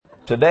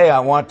Today I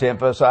want to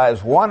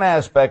emphasize one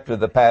aspect of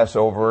the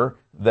Passover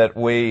that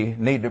we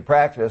need to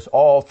practice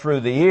all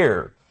through the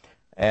year.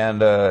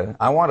 And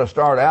I want to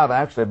start out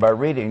actually by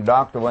reading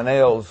Dr.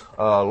 Winnail's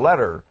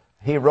letter.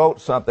 He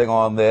wrote something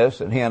on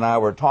this, and he and I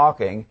were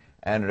talking,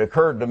 and it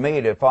occurred to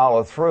me to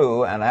follow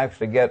through and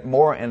actually get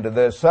more into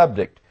this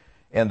subject.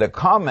 In the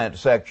comment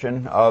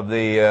section of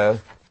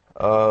the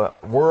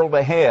World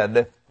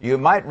Ahead, you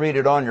might read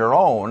it on your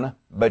own,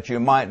 but you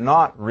might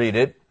not read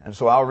it. And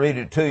so I'll read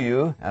it to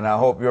you, and I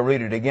hope you'll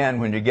read it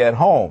again when you get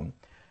home.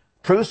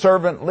 True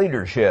servant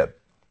leadership.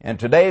 In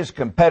today's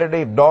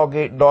competitive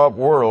dog-eat-dog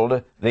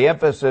world, the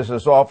emphasis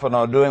is often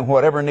on doing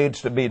whatever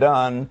needs to be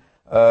done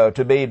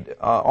to be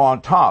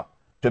on top,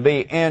 to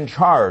be in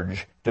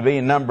charge, to be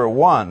number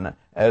one,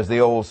 as the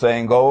old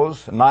saying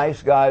goes.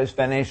 Nice guys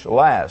finish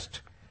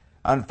last.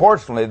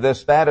 Unfortunately, this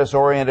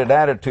status-oriented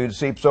attitude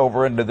seeps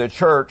over into the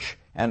church,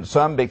 and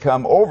some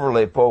become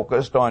overly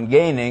focused on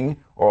gaining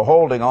or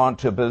holding on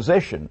to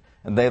position,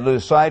 and they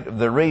lose sight of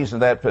the reason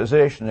that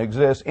position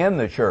exists in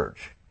the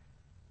church.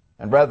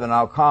 And brethren,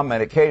 I'll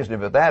comment occasionally,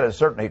 but that is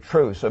certainly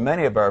true. So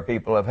many of our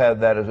people have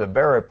had that as a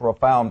very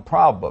profound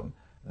problem.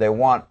 They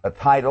want a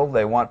title,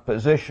 they want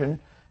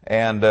position,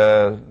 and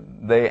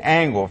they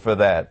angle for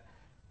that.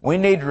 We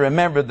need to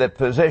remember that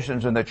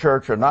positions in the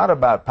church are not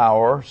about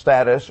power,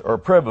 status, or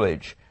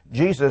privilege.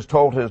 Jesus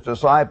told his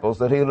disciples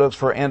that he looks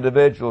for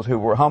individuals who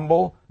were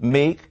humble,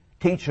 meek,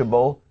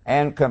 teachable,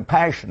 and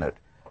compassionate,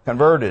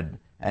 converted,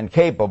 and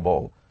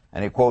capable.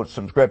 And he quotes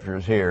some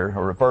scriptures here,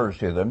 or refers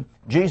to them.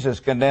 Jesus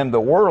condemned the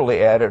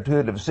worldly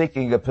attitude of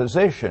seeking a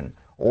position,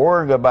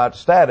 worrying about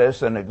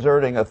status, and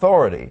exerting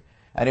authority.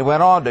 And he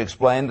went on to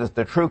explain that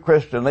the true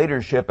Christian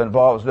leadership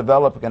involves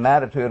developing an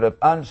attitude of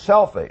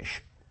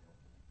unselfish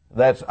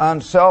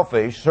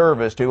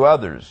service to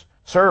others,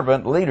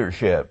 servant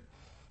leadership.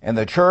 In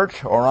the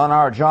church or on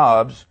our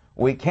jobs,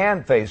 we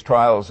can face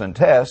trials and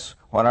tests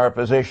when our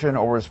position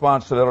or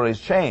responsibilities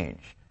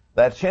change.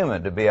 That's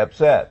human to be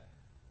upset.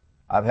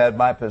 I've had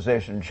my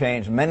position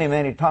changed many,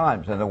 many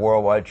times in the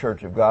Worldwide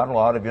Church of God. A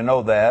lot of you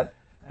know that.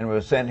 And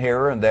was sent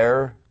here and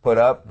there, put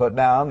up, put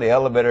down. The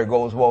elevator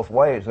goes both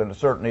ways, and it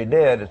certainly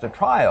did. It's a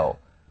trial.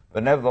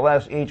 But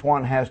nevertheless, each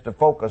one has to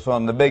focus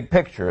on the big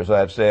picture, as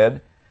I've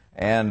said.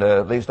 And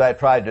at least I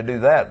tried to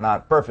do that,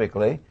 not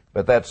perfectly,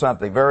 but that's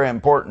something very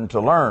important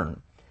to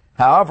learn.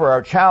 However,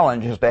 our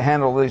challenge is to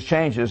handle these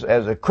changes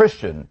as a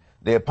Christian.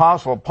 The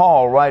Apostle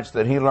Paul writes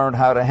that he learned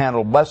how to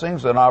handle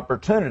blessings and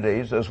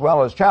opportunities as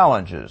well as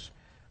challenges.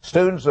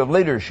 Students of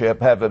leadership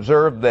have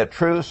observed that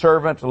true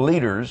servant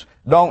leaders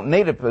don't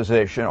need a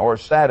position or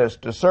status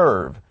to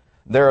serve.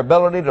 Their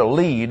ability to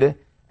lead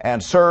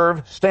and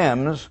serve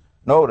stems,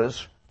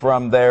 notice,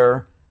 from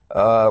their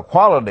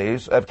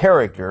qualities of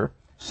character,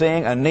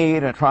 seeing a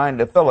need and trying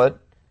to fill it,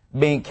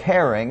 being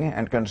caring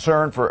and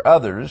concerned for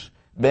others,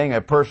 being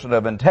a person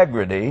of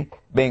integrity,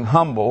 being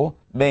humble,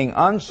 being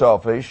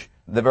unselfish,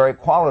 the very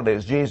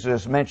qualities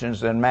Jesus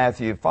mentions in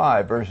Matthew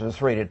 5, verses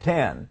 3 to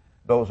 10.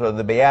 Those are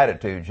the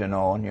Beatitudes,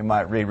 and you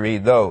might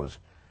reread those.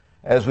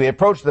 As we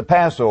approach the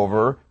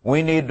Passover,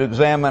 we need to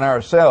examine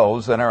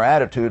ourselves and our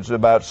attitudes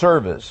about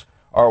service.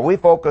 Are we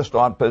focused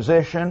on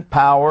position,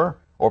 power,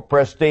 or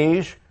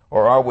prestige,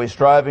 or are we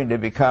striving to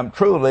become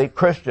truly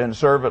Christian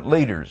servant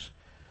leaders?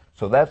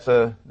 So that's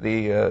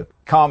the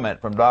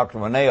comment from Dr.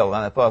 Winnail,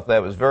 and I thought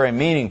that was very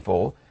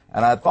meaningful.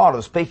 And I thought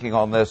of speaking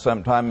on this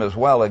sometime as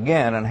well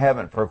again, and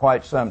haven't for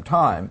quite some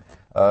time.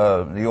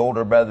 The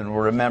older brethren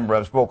will remember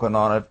I've spoken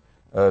on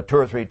it 2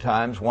 or 3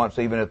 times, once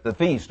even at the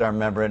feast, I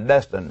remember in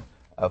Destin,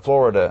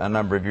 Florida, a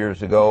number of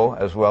years ago,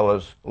 as well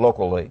as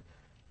locally.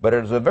 But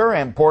it is a very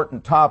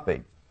important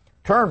topic.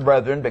 Turn,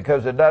 brethren,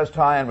 because it does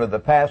tie in with the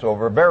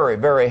Passover very,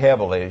 very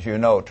heavily, as you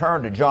know.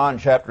 Turn to John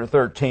chapter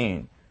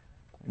 13.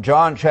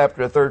 John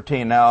chapter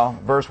 13 now,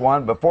 verse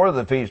 1, before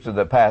the feast of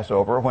the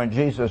Passover, when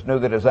Jesus knew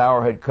that his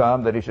hour had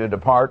come, that he should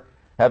depart,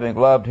 having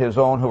loved his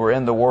own who were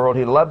in the world,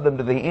 he loved them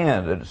to the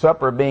end. And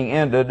supper being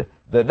ended,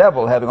 the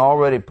devil having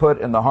already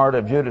put in the heart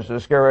of Judas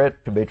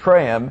Iscariot to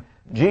betray him,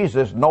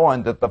 Jesus,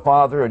 knowing that the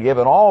Father had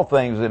given all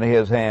things into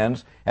his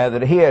hands, and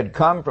that he had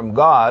come from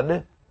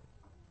God,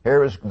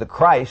 here is the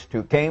Christ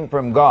who came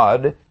from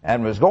God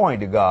and was going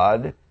to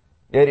God,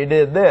 yet he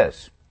did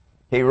this.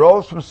 He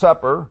rose from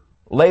supper,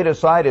 laid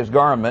aside his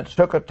garments,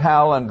 took a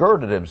towel and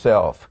girded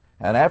himself.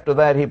 And after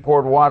that he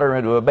poured water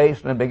into a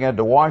basin and began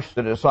to wash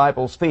the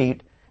disciples'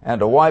 feet and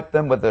to wipe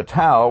them with the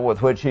towel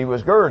with which he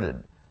was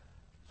girded.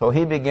 So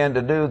he began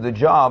to do the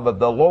job of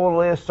the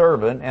lowliest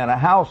servant in a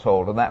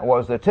household, and that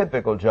was the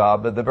typical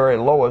job of the very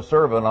lowest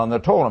servant on the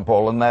totem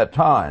pole in that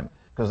time,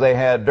 because they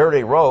had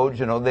dirty roads.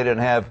 They didn't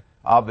have,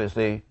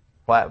 obviously,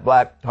 flat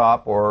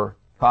blacktop or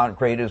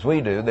concrete as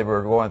we do. They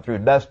were going through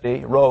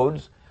dusty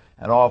roads.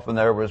 And often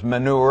there was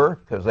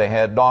manure because they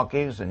had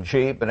donkeys and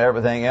sheep and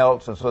everything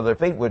else, and so their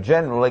feet would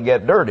generally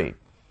get dirty.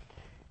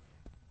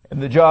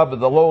 And the job of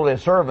the lowly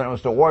servant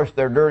was to wash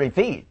their dirty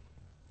feet.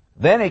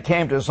 Then he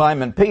came to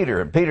Simon Peter,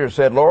 and Peter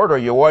said, Lord, are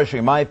you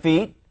washing my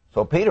feet?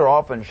 So Peter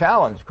often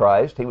challenged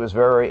Christ. He was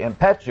very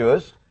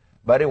impetuous,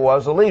 but he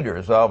was a leader,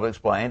 as I've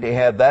explained. He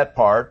had that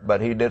part,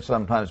 but he did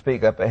sometimes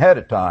speak up ahead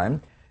of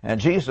time. And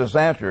Jesus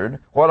answered,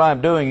 "What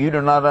I'm doing you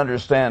do not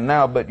understand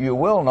now, but you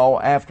will know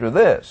after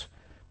this."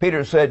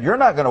 Peter said, "You're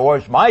not going to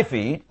wash my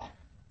feet."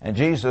 And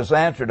Jesus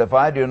answered, "If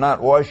I do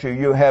not wash you,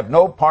 you have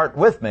no part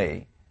with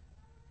me."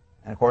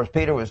 And of course,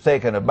 Peter was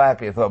taken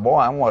aback. He thought, boy,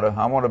 I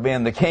want to be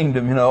in the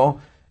kingdom, you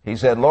know. He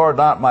said, "Lord,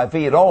 not my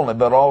feet only,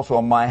 but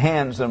also my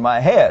hands and my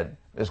head.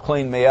 Just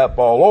clean me up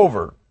all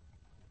over."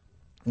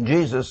 And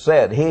Jesus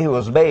said, "He who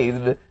is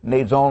bathed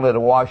needs only to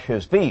wash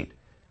his feet,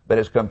 but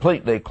is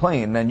completely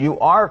clean. And you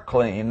are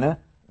clean,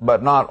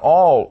 but not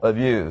all of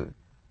you."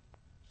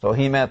 So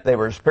he meant they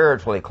were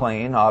spiritually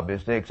clean,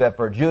 obviously, except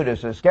for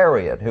Judas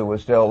Iscariot, who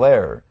was still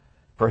there.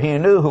 For he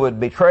knew who would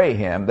betray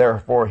him.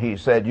 Therefore he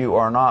said, "You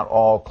are not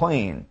all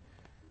clean."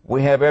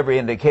 We have every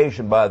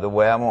indication, by the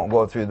way, I won't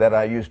go through that.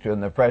 I used to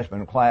in the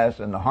freshman class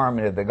in the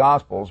Harmony of the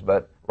Gospels,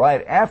 but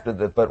right after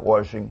the foot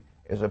washing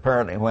is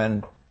apparently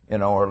when,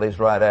 or at least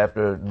right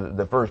after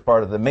the first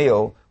part of the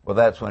meal, well,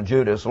 that's when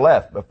Judas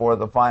left before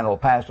the final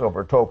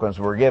Passover tokens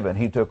were given.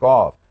 He took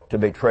off to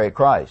betray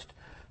Christ.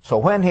 So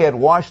when he had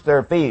washed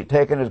their feet,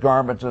 taken his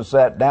garments and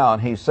sat down,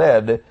 he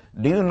said,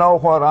 "Do you know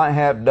what I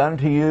have done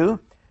to you?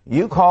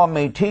 You call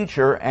me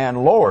teacher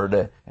and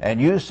Lord,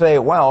 and you say,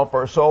 well,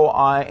 for so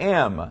I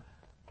am."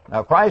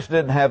 Now, Christ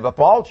didn't have a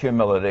false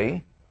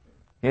humility.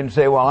 He didn't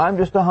say, "Well, I'm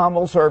just a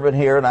humble servant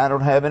here, and I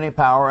don't have any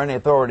power, any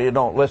authority.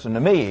 Don't listen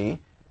to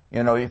me."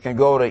 You can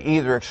go to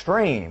either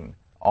extreme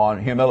on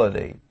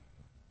humility.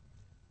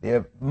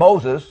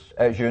 Moses,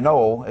 as you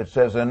know, it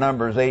says in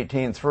Numbers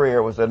 18:3, or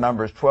it was in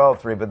Numbers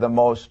 12:3, but the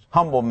most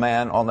humble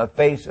man on the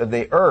face of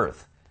the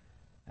earth.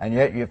 And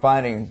yet you're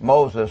finding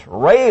Moses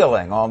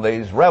railing on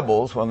these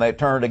rebels when they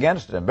turned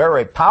against him,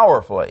 very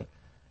powerfully.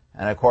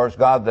 And of course,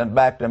 God then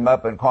backed him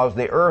up and caused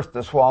the earth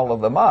to swallow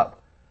them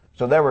up.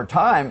 So there were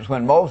times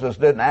when Moses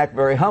didn't act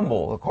very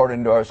humble,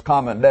 according to our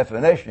common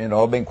definition,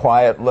 being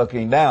quiet,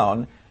 looking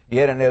down.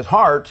 Yet in his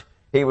heart,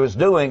 he was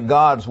doing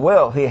God's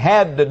will. He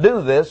had to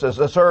do this as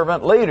a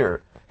servant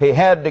leader. He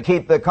had to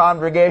keep the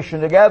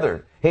congregation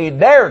together. He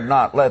dared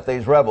not let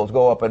these rebels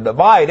go up and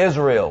divide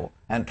Israel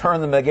and turn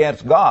them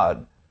against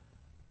God.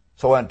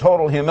 So in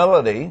total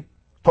humility,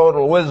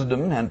 total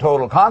wisdom, and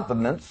total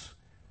confidence,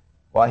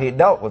 he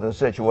dealt with the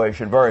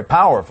situation very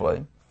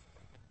powerfully.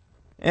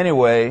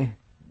 Anyway,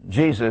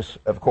 Jesus,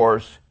 of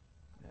course,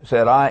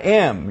 said, "I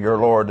am your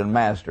Lord and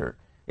Master.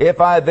 If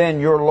I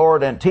then, your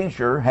Lord and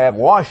teacher, have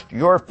washed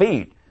your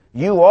feet,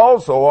 you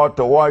also ought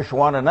to wash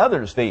one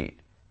another's feet."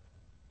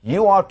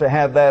 You ought to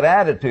have that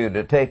attitude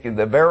of taking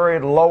the very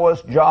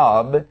lowest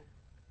job.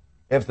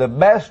 If the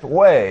best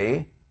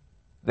way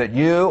that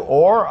you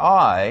or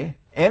I,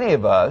 any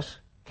of us,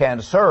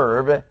 can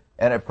serve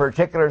in a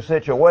particular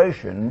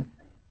situation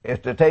is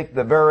to take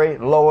the very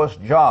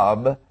lowest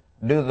job,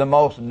 do the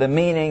most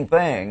demeaning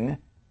thing,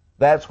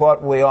 that's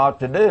what we ought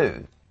to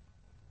do.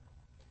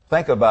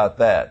 Think about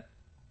that.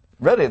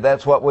 Really,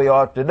 that's what we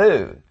ought to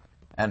do.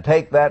 And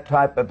take that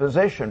type of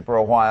position for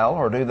a while,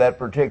 or do that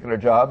particular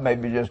job,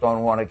 maybe just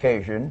on one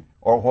occasion,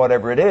 or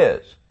whatever it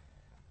is.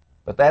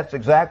 But that's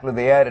exactly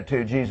the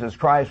attitude Jesus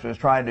Christ was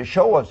trying to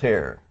show us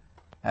here.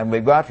 And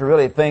we've got to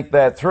really think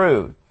that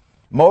through.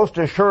 "Most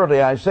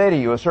assuredly, I say to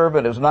you, a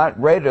servant is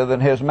not greater than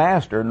his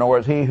master, nor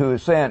is he who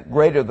is sent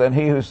greater than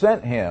he who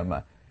sent him.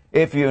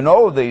 If you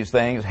know these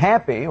things,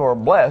 happy or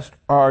blessed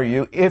are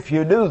you if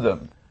you do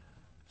them."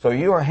 So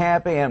you are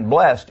happy and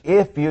blessed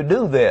if you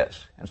do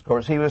this. And of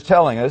course, he was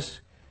telling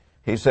us,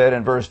 he said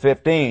in verse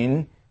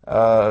 14,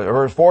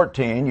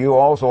 "You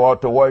also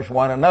ought to wash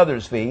one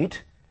another's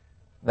feet."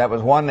 That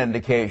was one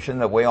indication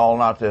that we all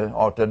ought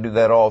to do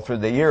that all through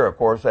the year, of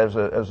course, as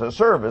a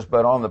service.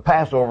 But on the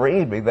Passover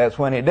evening, that's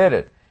when he did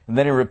it. And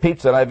then he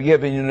repeats that, "I've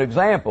given you an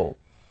example."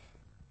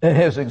 And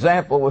his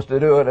example was to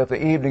do it at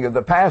the evening of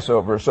the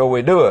Passover, so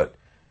we do it.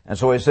 And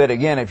so he said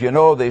again, "If you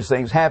know these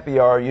things, happy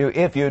are you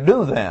if you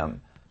do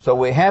them." So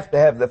we have to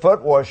have the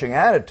foot washing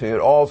attitude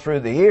all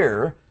through the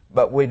year,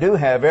 but we do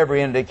have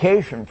every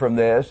indication from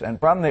this and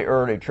from the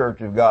early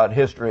Church of God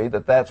history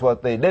that that's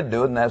what they did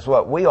do, and that's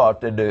what we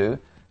ought to do.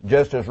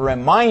 Just as a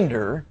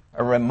reminder,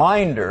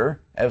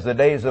 as the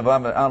days of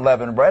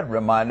unleavened bread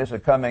remind us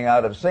of coming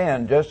out of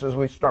sin, just as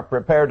we start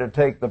prepared to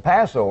take the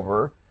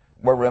Passover,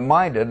 we're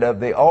reminded of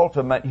the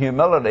ultimate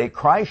humility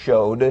Christ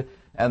showed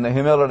and the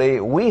humility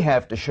we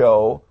have to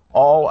show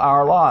all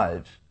our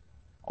lives,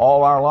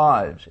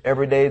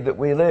 every day that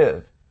we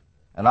live.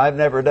 And I've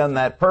never done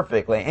that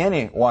perfectly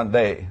any one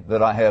day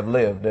that I have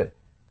lived.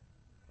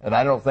 And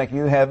I don't think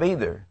you have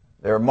either.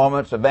 There are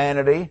moments of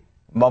vanity,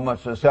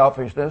 moments of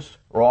selfishness,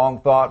 wrong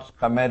thoughts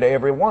come into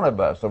every one of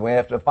us, and we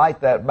have to fight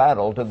that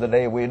battle to the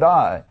day we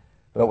die.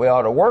 But we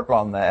ought to work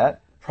on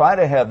that, try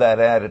to have that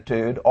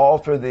attitude all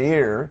through the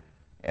year,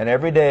 and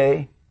every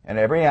day, and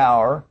every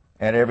hour,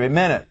 and every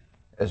minute,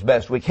 as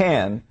best we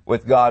can,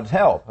 with God's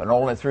help. And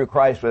only through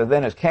Christ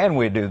within us can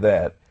we do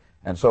that.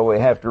 And so we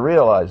have to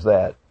realize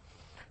that.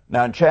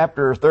 Now in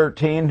chapter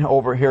 13,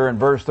 over here in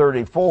verse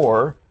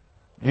 34,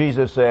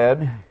 Jesus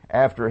said,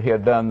 after he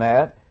had done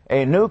that,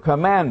 A new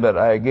commandment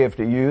I give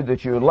to you,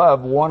 that you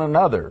love one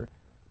another,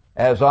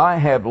 as I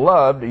have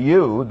loved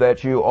you,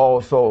 that you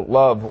also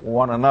love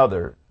one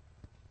another.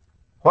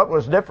 What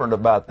was different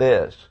about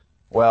this?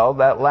 Well,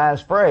 that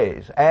last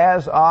phrase,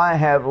 as I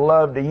have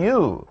loved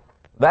you,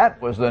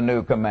 that was the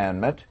new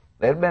commandment.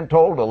 They'd been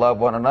told to love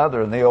one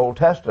another in the Old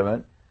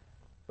Testament,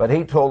 but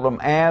he told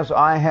them, as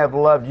I have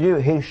loved you.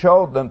 He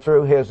showed them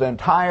through his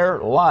entire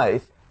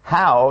life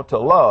how to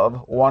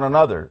love one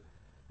another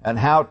and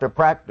how to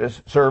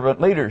practice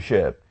servant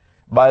leadership.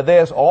 By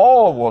this,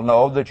 all will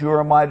know that you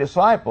are my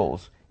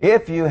disciples,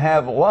 if you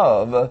have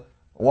love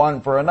one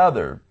for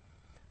another.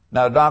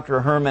 Now,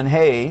 Dr. Herman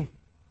Hay,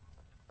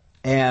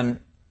 and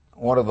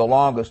one of the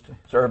longest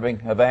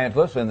serving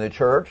evangelists in the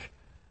church,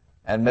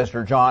 and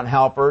Mr. John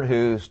Halpert,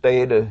 who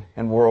stayed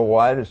in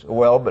Worldwide as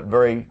well, but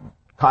very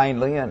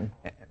kindly and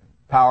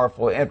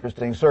powerful,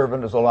 interesting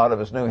servant, as a lot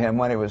of us knew him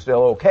when he was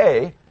still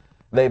okay.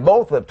 They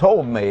both have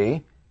told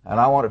me, and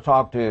I want to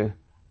talk to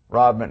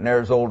Rob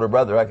McNair's older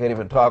brother. I can't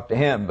even talk to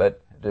him,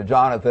 but to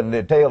Jonathan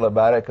in detail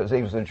about it, because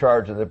he was in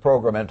charge of the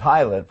program in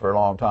Thailand for a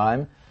long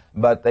time.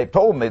 But they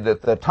told me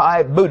that the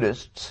Thai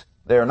Buddhists,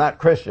 they're not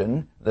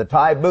Christian, the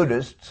Thai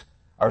Buddhists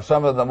are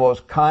some of the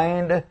most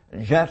kind,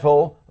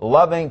 gentle,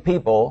 loving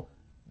people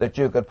that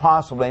you could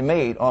possibly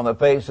meet on the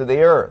face of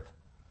the earth.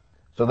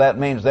 So that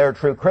means they're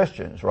true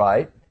Christians,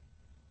 right?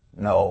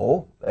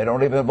 No, they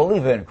don't even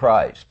believe in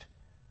Christ.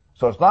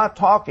 So it's not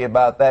talking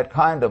about that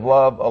kind of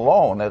love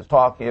alone. It's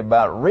talking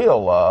about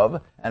real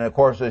love. And of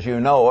course, as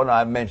you know, and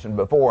I've mentioned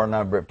before a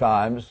number of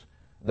times,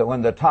 that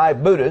when the Thai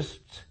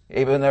Buddhists,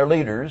 even their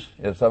leaders,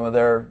 and some of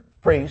their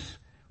priests,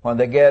 when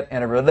they get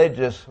in a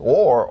religious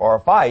war or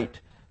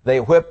fight, they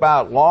whip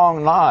out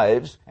long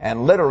knives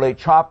and literally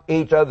chop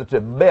each other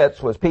to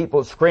bits, with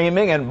people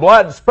screaming and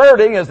blood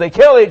spurting as they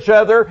kill each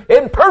other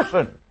in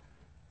person.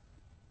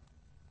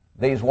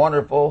 These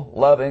wonderful,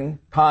 loving,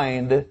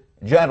 kind,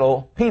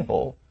 gentle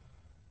people.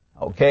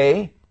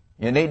 Okay,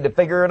 you need to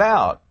figure it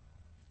out.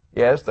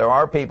 Yes, there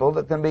are people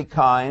that can be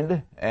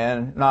kind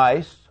and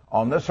nice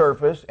on the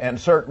surface in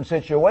certain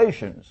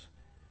situations.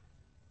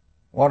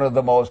 One of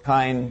the most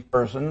kind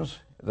persons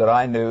that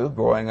I knew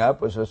growing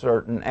up was a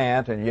certain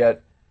aunt, and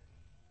yet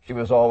she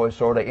was always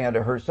sort of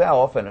into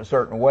herself in a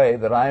certain way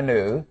that I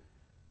knew.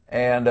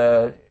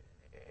 And,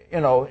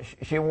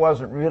 she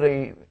wasn't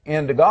really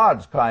into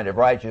God's kind of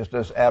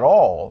righteousness at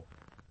all.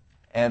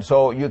 And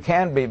so you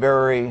can be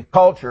very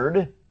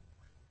cultured,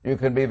 you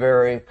can be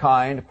very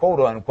kind, quote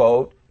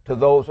unquote, to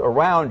those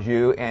around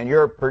you and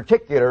your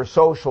particular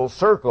social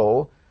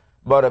circle.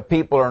 But if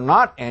people are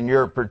not in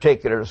your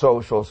particular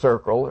social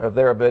circle, if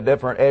they're of a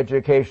different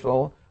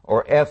educational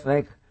or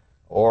ethnic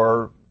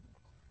or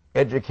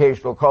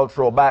educational,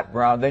 cultural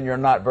background, then you're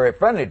not very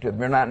friendly to them.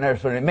 You're not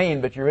necessarily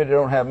mean, but you really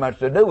don't have much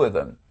to do with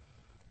them.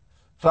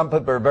 Some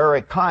people are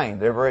very kind,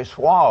 they're very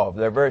suave,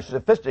 they're very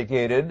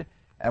sophisticated,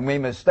 and we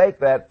mistake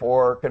that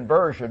for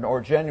conversion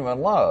or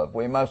genuine love.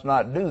 We must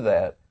not do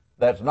that.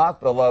 That's not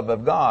the love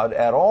of God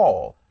at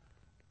all.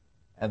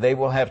 And they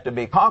will have to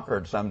be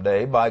conquered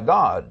someday by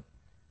God.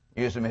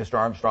 Using Mr.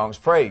 Armstrong's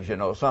phrase,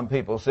 some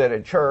people sit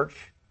in church,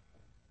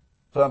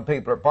 some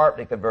people are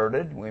partly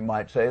converted, we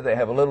might say. They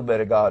have a little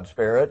bit of God's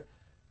Spirit.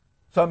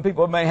 Some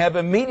people may have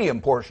a medium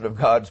portion of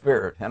God's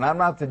Spirit. And I'm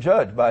not the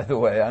judge, by the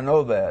way, I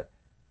know that.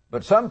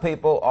 But some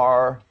people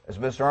are, as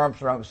Mr.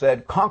 Armstrong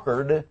said,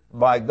 conquered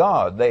by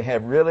God. They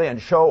have really,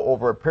 and show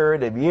over a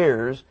period of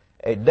years,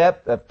 a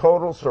depth of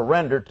total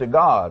surrender to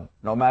God,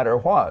 no matter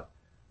what.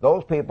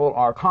 Those people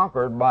are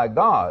conquered by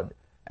God.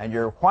 And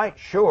you're quite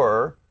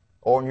sure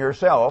on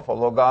yourself,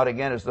 although God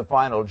again is the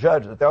final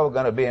judge, that they're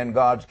going to be in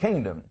God's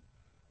kingdom.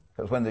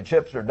 Because when the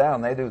chips are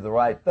down, they do the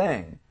right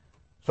thing.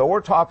 So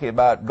we're talking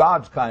about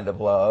God's kind of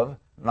love,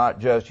 not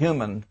just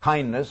human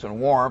kindness and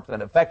warmth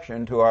and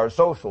affection to our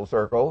social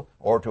circle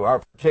or to our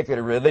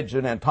particular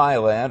religion in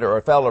Thailand or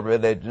a fellow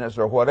religionist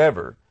or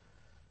whatever.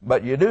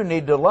 But you do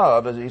need to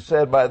love, as he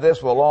said, by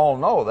this we'll all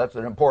know. That's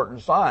an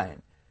important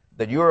sign,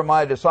 that you are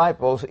my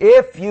disciples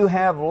if you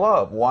have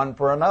love one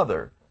for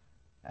another.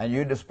 And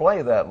you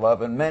display that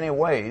love in many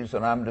ways,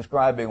 and I'm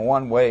describing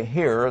one way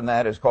here, and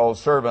that is called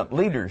servant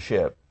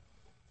leadership.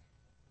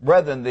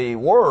 Brethren, the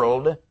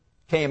world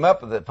came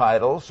up with the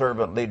title,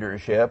 servant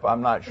leadership.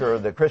 I'm not sure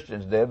the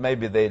Christians did.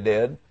 Maybe they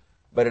did.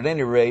 But at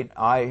any rate,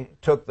 I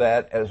took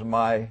that as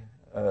my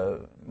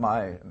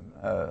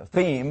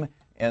theme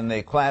in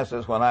the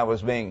classes when I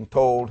was being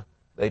told.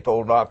 They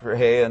told Dr.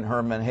 Hay and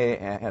Herman Hay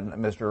and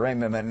Mr.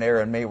 Raymond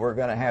McNair and me, we're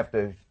going to have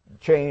to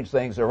change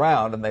things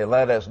around, and they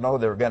let us know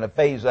they were going to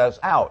phase us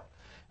out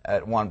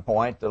at one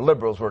point. The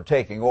liberals were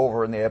taking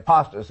over and the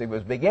apostasy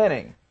was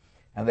beginning.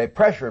 And they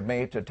pressured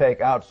me to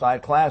take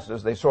outside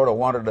classes. They sort of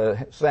wanted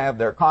to salve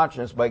their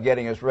conscience by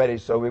getting us ready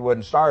so we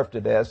wouldn't starve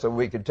to death, so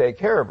we could take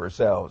care of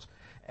ourselves.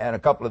 And a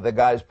couple of the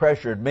guys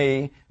pressured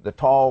me, the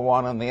tall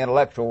one and the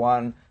intellectual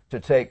one, to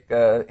take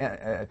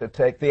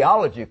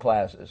theology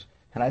classes.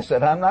 And I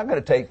said, I'm not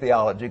going to take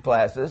theology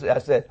classes.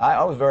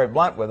 I was very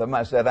blunt with them.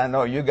 I said, I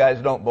know you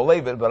guys don't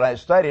believe it, but I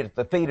studied at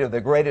the feet of the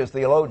greatest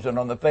theologian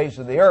on the face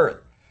of the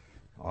earth.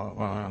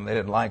 Well, they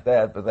didn't like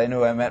that, but they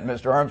knew I meant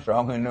Mr.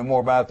 Armstrong, who knew more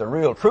about the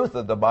real truth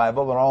of the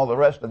Bible than all the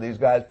rest of these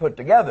guys put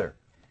together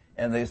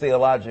in these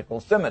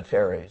theological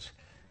cemeteries.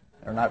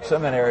 They're not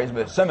seminaries,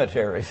 but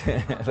cemeteries.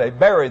 They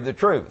buried the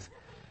truth.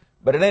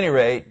 But at any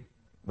rate,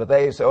 but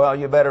they said, well,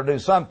 you better do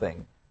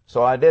something.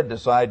 So I did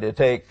decide to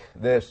take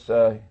this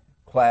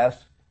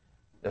class,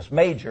 this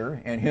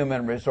major in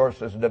human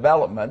resources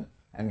development,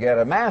 and get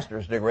a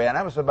master's degree. And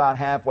I was about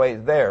halfway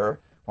there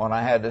when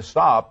I had to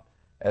stop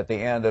at the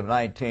end of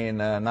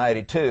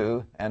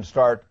 1992 and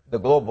start the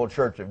Global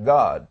Church of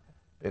God,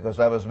 because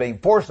I was being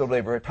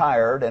forcibly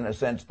retired, in a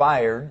sense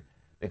fired,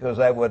 because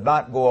I would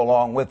not go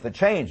along with the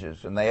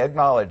changes. And they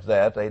acknowledged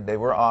that. They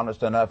were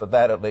honest enough at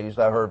that, at least.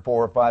 I heard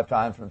 4 or 5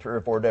 times from 3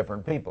 or 4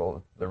 different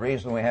people. The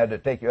reason we had to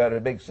take you out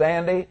of Big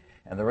Sandy,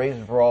 and the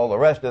reason for all the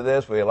rest of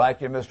this, we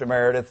like you, Mr.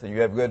 Meredith,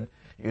 and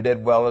you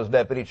did well as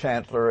Deputy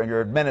Chancellor in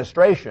your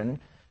administration,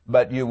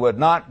 but you would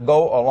not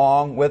go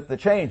along with the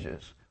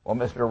changes. Well,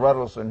 Mr.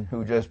 Ruddleson,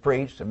 who just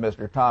preached, and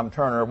Mr. Tom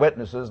Turner,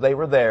 witnesses, they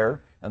were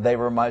there, and they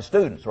were my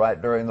students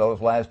right during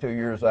those last 2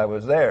 years I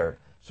was there.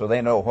 So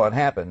they know what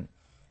happened.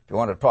 If you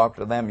want to talk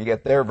to them, you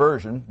get their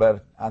version,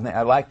 but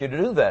I'd like you to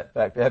do that. In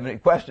fact, if you have any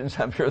questions,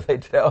 I'm sure they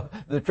tell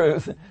the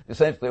truth,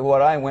 essentially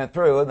what I went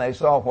through, and they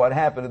saw what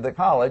happened at the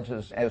college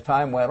as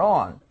time went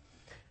on.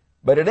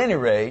 But at any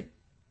rate,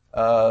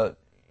 I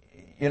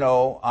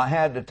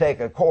had to take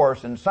a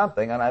course in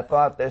something, and I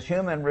thought this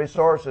human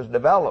resources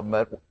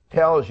development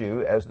tells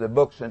you, as the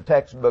books and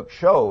textbooks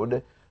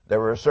showed,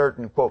 there were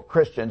certain, quote,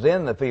 Christians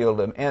in the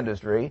field of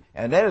industry,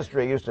 and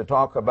industry used to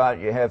talk about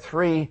you have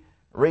 3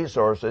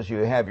 resources. You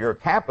have your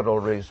capital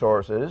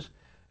resources,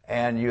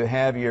 and you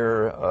have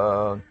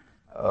your,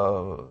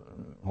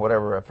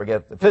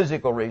 the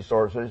physical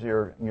resources,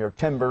 your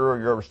timber or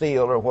your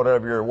steel or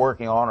whatever you're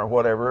working on or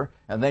whatever,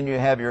 and then you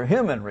have your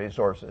human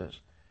resources.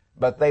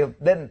 But they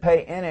didn't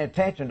pay any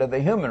attention to the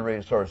human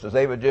resources.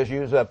 They would just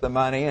use up the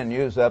money and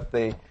use up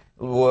the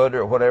wood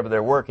or whatever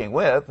they're working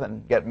with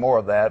and get more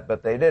of that,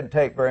 but they didn't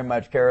take very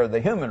much care of the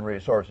human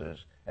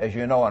resources. As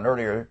you know, in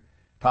earlier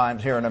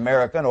times here in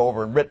America and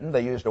over in Britain,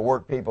 they used to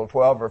work people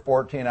 12 or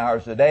 14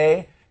 hours a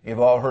day. You've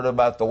all heard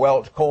about the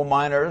Welch coal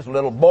miners,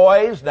 little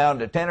boys down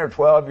to 10 or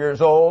 12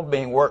 years old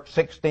being worked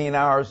 16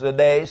 hours a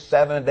day,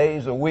 7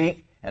 days a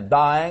week, and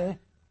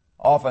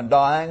often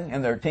dying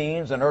in their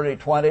teens and early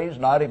 20s,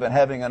 not even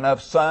having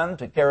enough sun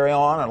to carry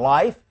on in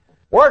life,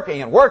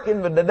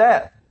 working them to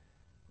death.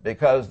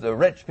 Because the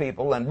rich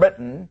people in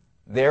Britain,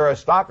 the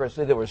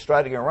aristocracy that was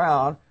strutting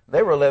around,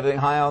 they were living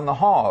high on the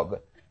hog,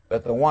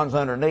 but the ones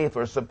underneath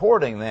were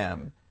supporting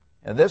them.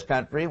 In this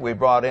country, we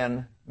brought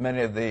in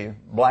many of the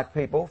black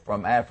people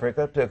from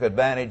Africa, took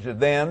advantage of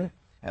them,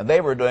 and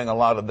they were doing a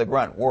lot of the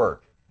grunt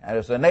work. And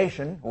as a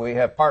nation, we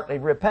have partly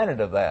repented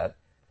of that.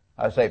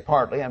 I say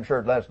partly, I'm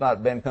sure that's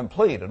not been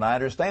complete, and I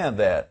understand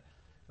that.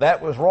 That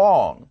was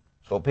wrong.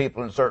 So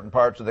people in certain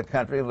parts of the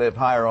country lived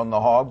higher on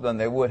the hog than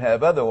they would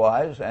have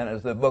otherwise. And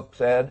as the book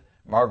said,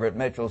 Margaret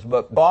Mitchell's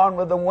book, Gone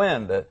with the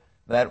Wind,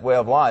 that way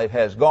of life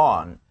has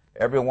gone.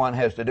 Everyone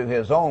has to do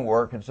his own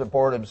work and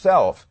support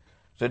himself.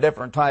 It's a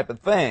different type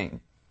of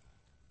thing.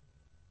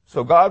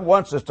 So God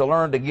wants us to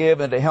learn to give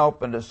and to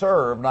help and to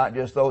serve, not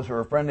just those who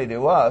are friendly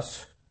to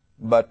us,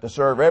 but to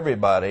serve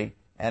everybody.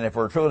 And if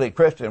we're truly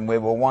Christian, we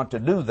will want to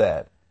do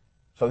that.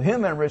 So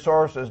human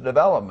resources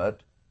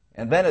development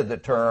invented the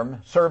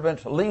term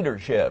servant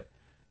leadership.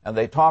 And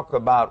they talk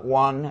about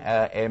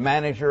a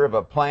manager of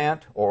a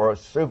plant or a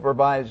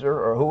supervisor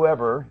or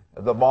whoever,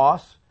 the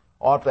boss,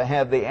 ought to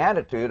have the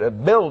attitude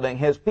of building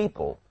his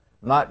people,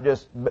 not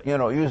just,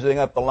 using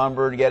up the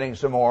lumber and getting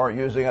some more,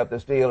 using up the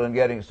steel and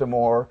getting some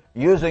more,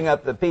 using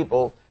up the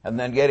people and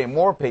then getting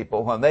more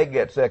people when they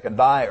get sick and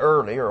die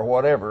early or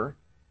whatever.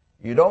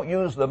 You don't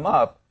use them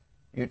up,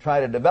 you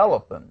try to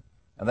develop them.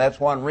 And that's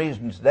one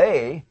reason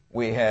today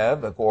we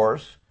have, of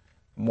course,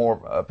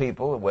 more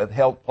people with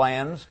health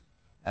plans,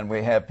 and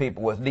we have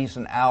people with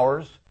decent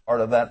hours.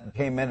 Part of that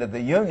came into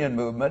the union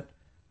movement.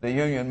 The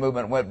union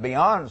movement went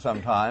beyond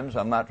sometimes.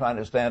 I'm not trying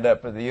to stand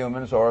up for the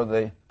unions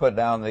or put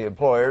down the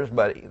employers,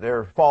 but there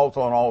are faults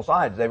on all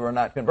sides. They were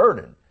not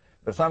converted.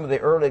 But some of the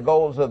early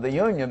goals of the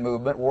union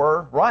movement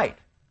were right.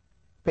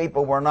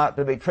 People were not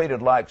to be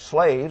treated like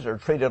slaves or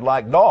treated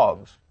like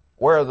dogs.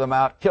 Wear them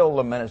out, kill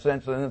them in a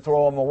sense, and then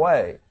throw them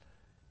away.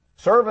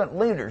 Servant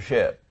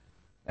leadership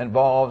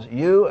involves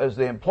you as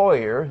the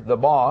employer, the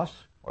boss,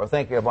 or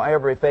thinking of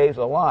every phase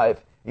of life.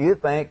 You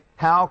think,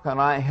 how can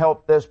I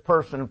help this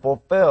person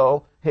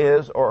fulfill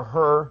his or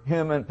her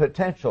human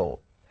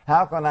potential?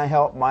 How can I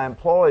help my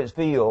employees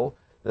feel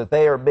that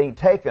they are being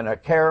taken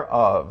care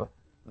of,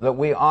 that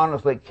we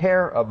honestly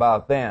care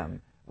about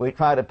them? We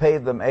try to pay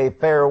them a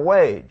fair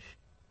wage.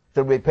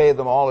 Should we pay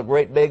them all a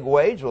great big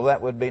wage? Well,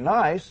 that would be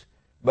nice.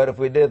 But if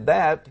we did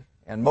that,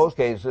 in most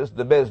cases,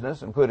 the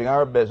business, including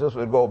our business,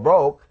 would go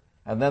broke,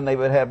 and then they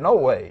would have no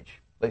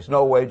wage, at least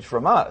no wage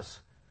from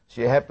us.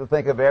 So you have to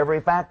think of every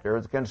factor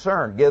as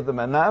concerned. Give them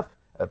enough,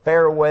 a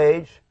fair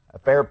wage, a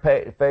fair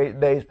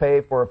day's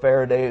pay for a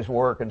fair day's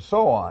work, and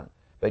so on.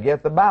 But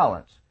get the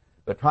balance.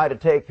 But try to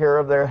take care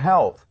of their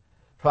health.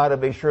 Try to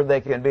be sure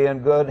they can be in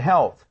good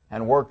health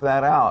and work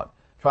that out.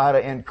 Try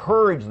to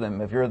encourage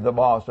them if you're the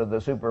boss or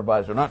the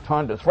supervisor, not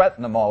trying to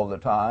threaten them all the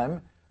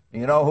time.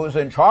 You know who's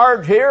in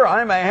charge here?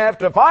 I may have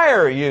to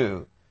fire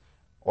you.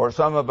 Or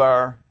some of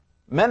our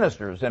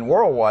ministers in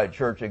Worldwide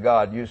Church of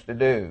God used to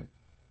do.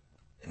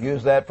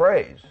 Use that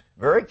phrase.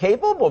 Very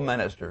capable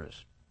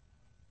ministers.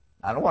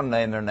 I don't want to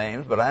name their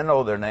names, but I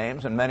know their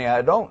names, and many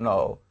I don't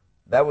know.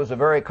 That was a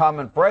very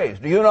common phrase.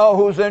 Do you know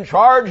who's in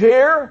charge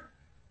here?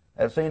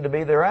 That seemed to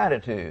be their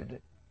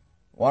attitude.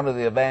 One of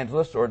the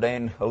evangelists,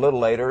 ordained a little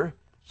later,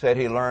 said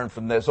he learned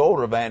from this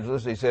older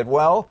evangelist. He said,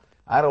 well,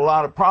 I had a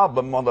lot of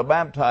problem on the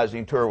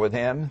baptizing tour with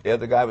him. The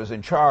other guy was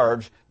in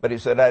charge, but he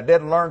said, I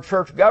didn't learn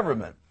church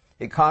government.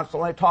 He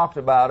constantly talked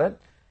about it.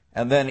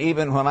 And then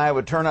even when I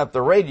would turn up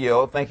the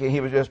radio thinking he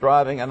was just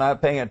driving and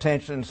not paying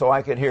attention so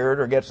I could hear it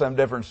or get some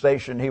different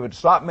station, he would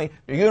stop me.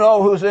 Do you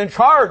know who's in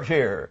charge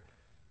here?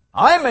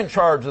 I'm in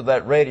charge of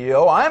that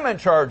radio. I'm in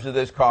charge of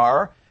this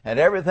car and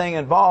everything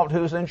involved.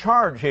 Who's in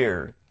charge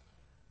here?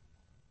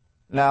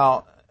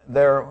 Now,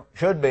 there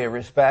should be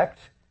respect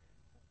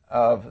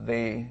of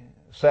the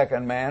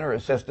second man or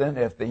assistant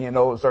if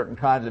certain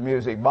kinds of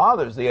music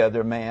bothers the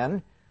other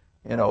man.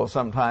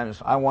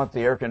 Sometimes I want the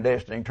air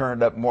conditioning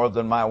turned up more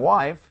than my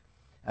wife,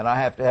 and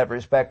I have to have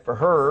respect for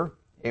her,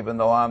 even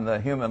though I'm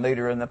the human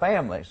leader in the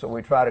family. So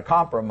we try to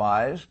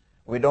compromise.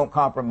 We don't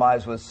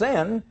compromise with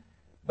sin,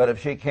 but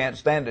if she can't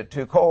stand it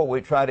too cold,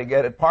 we try to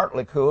get it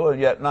partly cool and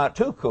yet not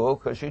too cool,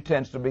 because she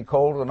tends to be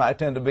cold and I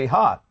tend to be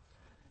hot.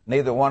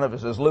 Neither one of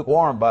us is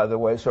lukewarm, by the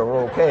way, so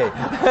we're okay.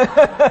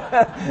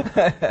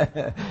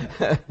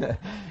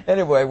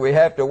 Anyway, we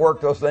have to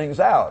work those things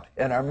out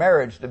in our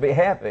marriage to be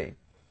happy.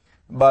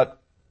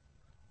 But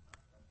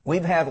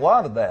we've had a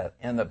lot of that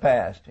in the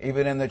past,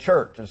 even in the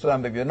church, and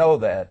some of you know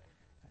that.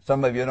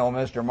 Some of you know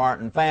Mr.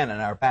 Martin Fannin,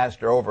 our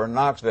pastor over in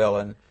Knoxville,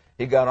 and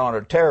he got on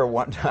a tear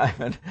one time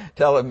and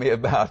telling me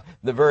about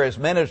the various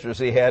ministers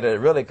he had. It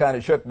really kind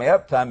of shook me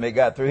up time he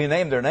got through. He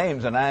named their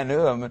names, and I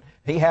knew them, and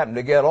he happened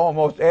to get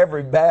almost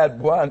every bad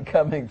one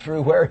coming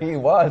through where he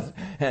was,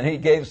 and he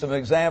gave some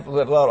examples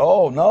that I thought,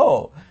 oh,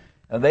 no.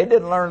 And they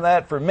didn't learn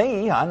that from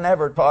me. I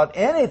never taught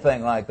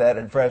anything like that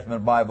in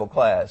freshman Bible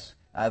class.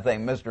 I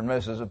think Mr. and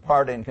Mrs.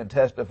 Parting can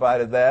testify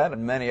to that,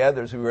 and many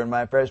others who were in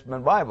my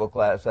freshman Bible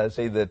class. I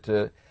see that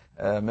Mr.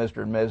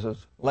 and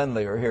Mrs.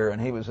 Lindley are here,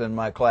 and he was in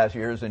my class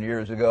years and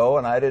years ago,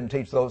 and I didn't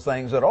teach those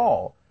things at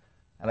all.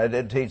 And I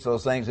did teach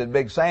those things at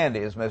Big Sandy,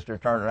 as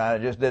Mr. Turner and I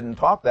just didn't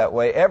talk that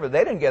way ever.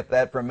 They didn't get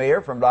that from me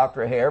or from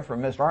Dr. Hare,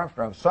 from Mr.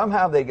 Armstrong.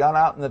 Somehow they got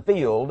out in the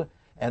field,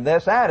 and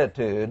this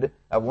attitude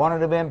of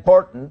wanting to be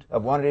important,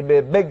 of wanting to be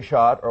a big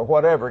shot or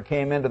whatever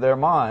came into their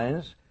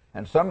minds.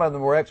 And some of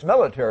them were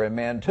ex-military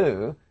men,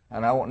 too,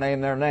 and I won't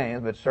name their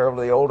names, but several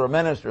of the older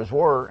ministers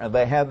were, and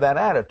they had that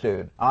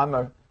attitude. I'm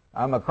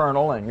a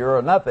colonel, and you're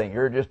a nothing.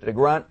 You're just a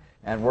grunt,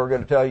 and we're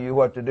going to tell you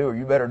what to do, or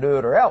you better do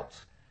it or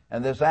else.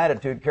 And this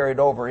attitude carried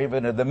over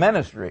even to the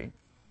ministry.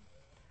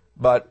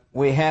 But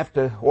we have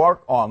to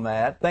work on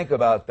that, think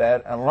about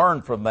that, and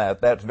learn from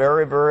that. That's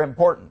very, very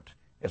important.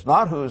 It's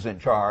not who's in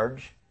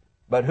charge,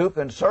 but who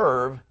can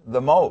serve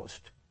the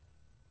most.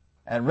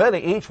 And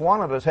really, each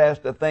one of us has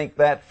to think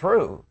that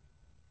through.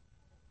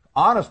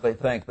 Honestly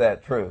think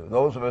that through.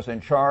 Those of us in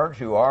charge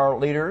who are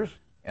leaders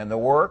in the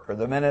work or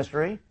the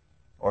ministry,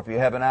 or if you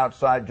have an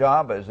outside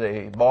job as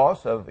a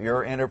boss of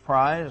your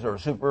enterprise or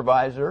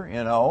supervisor,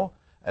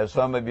 as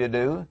some of you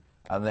do.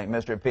 I think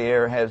Mr.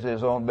 Pierre has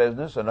his own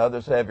business and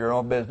others have your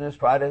own business.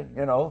 Try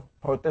to,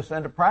 put this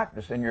into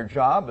practice in your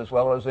job as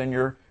well as in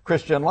your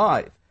Christian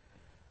life.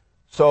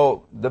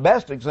 So the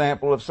best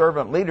example of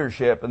servant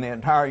leadership in the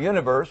entire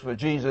universe was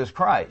Jesus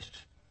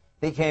Christ.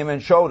 He came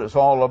and showed us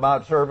all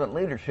about servant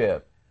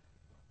leadership.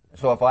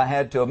 So if I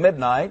had till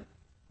midnight,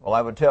 well,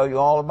 I would tell you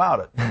all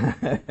about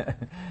it.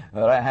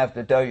 But I have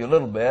to tell you a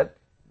little bit.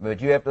 But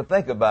you have to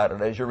think about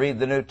it as you read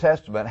the New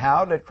Testament.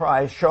 How did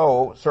Christ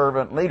show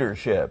servant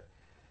leadership?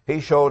 He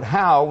showed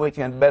how we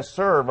can best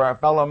serve our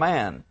fellow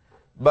man.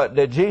 But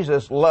did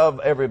Jesus love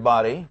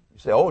everybody? You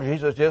say, oh,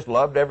 Jesus just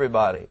loved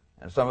everybody.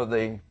 And some of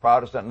the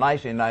Protestant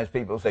nice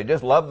people say,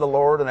 just love the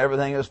Lord and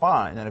everything is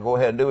fine. And go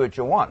ahead and do what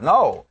you want.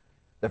 No.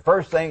 The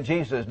first thing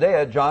Jesus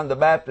did, John the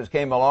Baptist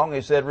came along,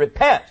 he said,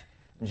 repent.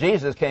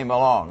 Jesus came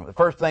along. The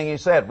first thing he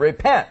said,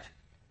 repent.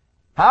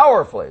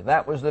 Powerfully.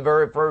 That was the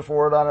very first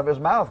word out of his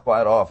mouth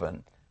quite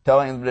often,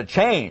 telling them to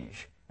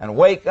change and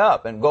wake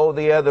up and go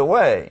the other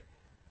way.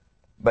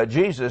 But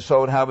Jesus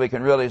showed how we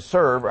can really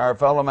serve our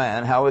fellow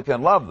man, how we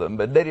can love them.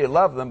 But did he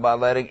love them by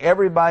letting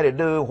everybody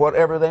do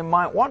whatever they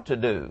might want to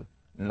do?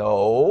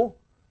 No,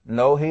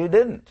 he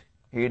didn't.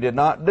 He did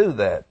not do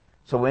that.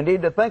 So we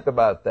need to think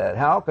about that.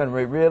 How can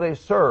we really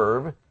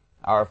serve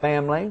our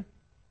family,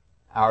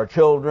 our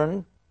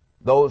children,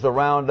 those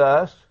around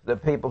us, the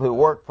people who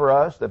work for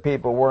us, the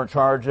people we're in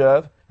charge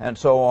of, and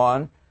so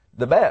on,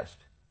 the best,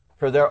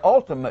 for their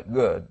ultimate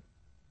good?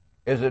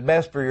 Is it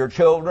best for your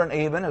children,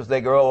 even as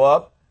they grow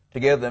up, to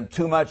give them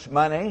too much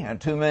money and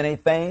too many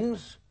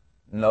things?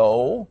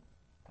 No.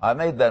 I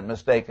made that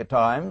mistake at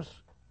times.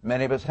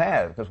 Many of us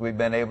have, because we've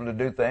been able to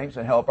do things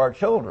and help our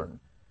children.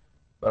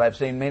 But I've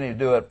seen many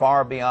do it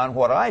far beyond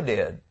what I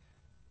did.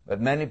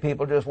 But many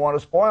people just want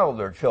to spoil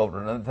their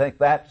children and think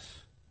that's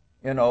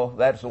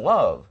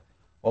love.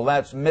 Well,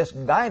 that's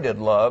misguided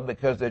love,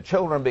 because the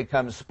children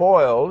become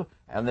spoiled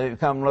and they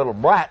become little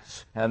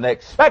brats and they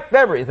expect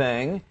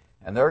everything,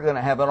 and they're going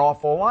to have an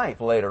awful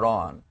life later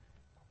on.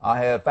 I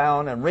have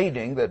found in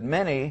reading that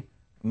many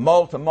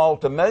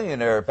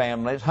multi-millionaire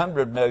families,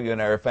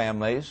 100-millionaire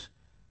families,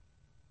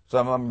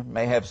 some of them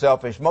may have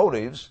selfish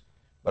motives,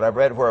 but I've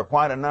read where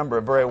quite a number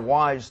of very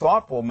wise,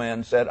 thoughtful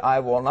men said, I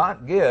will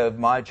not give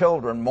my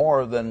children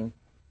more than,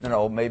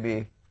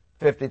 maybe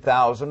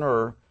 $50,000,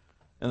 or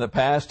in the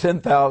past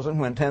 $10,000,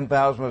 when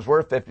 $10,000 was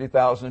worth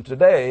 $50,000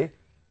 today,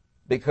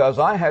 because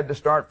I had to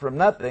start from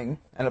nothing.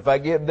 And if I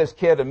give this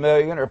kid $1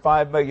 million or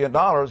 $5 million,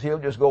 he'll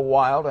just go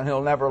wild and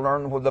he'll never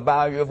learn the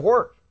value of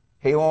work.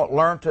 He won't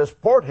learn to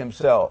support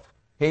himself.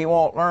 He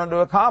won't learn to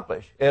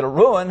accomplish. It'll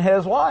ruin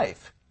his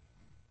life.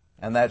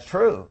 And that's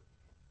true.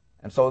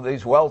 And so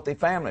these wealthy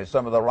families,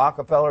 some of the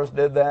Rockefellers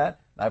did that.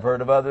 I've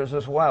heard of others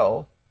as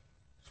well.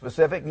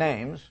 Specific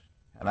names,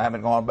 and I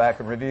haven't gone back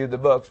and reviewed the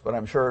books, but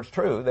I'm sure it's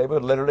true. They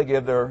would literally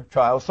give their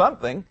child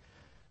something,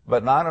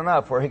 but not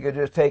enough where he could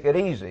just take it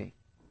easy.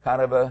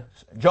 Kind of a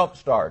jump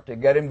start to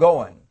get him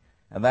going.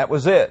 And that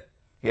was it.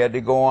 He had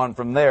to go on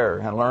from there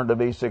and learn to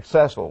be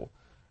successful.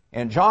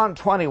 In John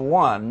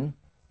 21,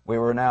 we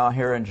were now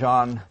here in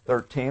John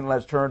 13.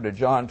 Let's turn to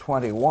John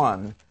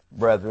 21,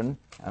 brethren.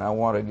 And I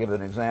want to give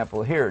an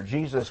example here.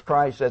 Jesus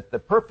Christ set the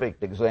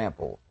perfect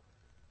example.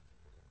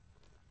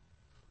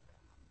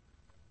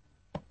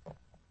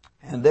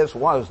 And this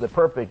was the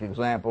perfect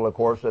example, of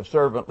course, of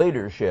servant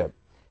leadership.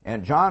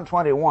 In John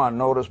 21,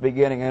 notice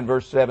beginning in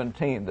verse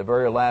 17, the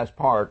very last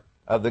part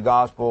of the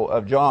Gospel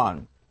of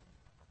John.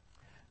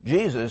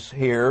 Jesus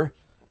here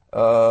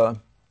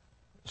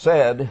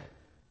said,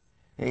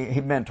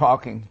 he'd been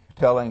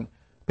telling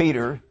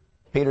Peter.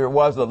 Peter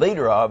was the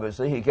leader,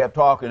 obviously. He kept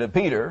talking to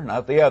Peter,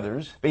 not the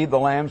others. Feed the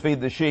lambs,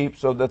 feed the sheep.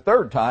 So the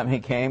third time he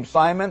came,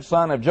 Simon,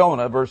 son of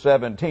Jonah, verse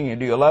 17,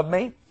 do you love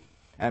me?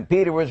 And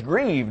Peter was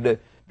grieved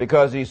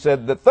because he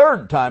said, the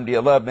third time do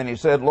you love me? And he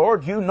said,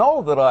 Lord, you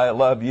know that I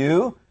love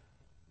you.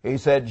 He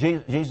said,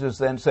 Jesus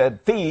then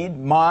said, feed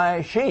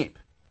my sheep.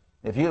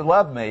 If you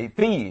love me,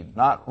 feed,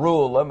 not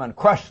rule them and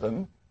crush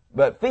them,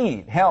 but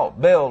feed, help,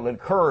 build,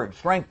 encourage,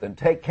 strengthen,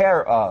 take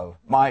care of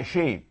my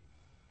sheep.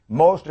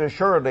 Most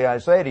assuredly, I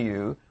say to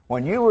you,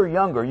 when you were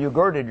younger, you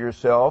girded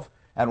yourself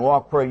and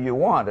walked where you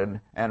wanted.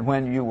 And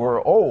when you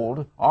are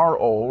old,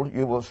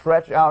 you will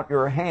stretch out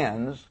your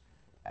hands,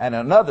 and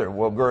another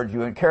will gird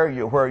you and carry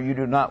you where you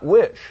do not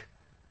wish.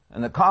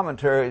 And the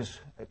commentaries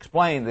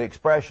explain the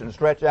expression,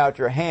 stretch out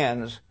your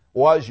hands,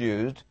 was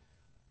used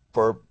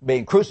for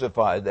being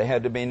crucified. They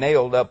had to be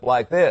nailed up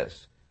like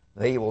this.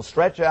 They will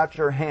stretch out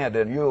your hand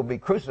and you will be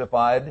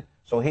crucified.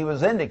 So he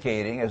was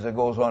indicating, as it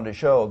goes on to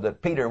show,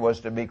 that Peter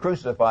was to be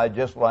crucified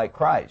just like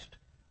Christ.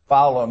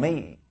 Follow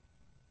me.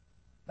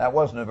 That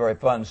wasn't a very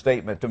fun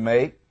statement to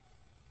make.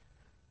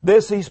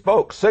 This he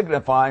spoke,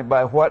 signifying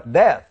by what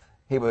death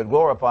he would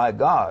glorify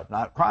God,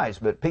 not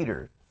Christ, but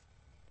Peter.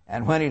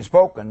 And when he'd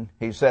spoken,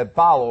 he said,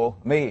 follow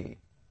me.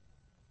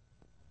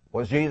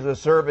 Was Jesus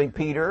serving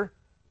Peter?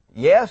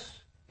 Yes,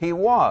 he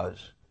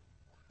was.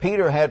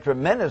 Peter had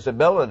tremendous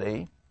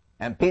ability,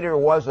 and Peter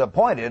was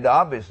appointed,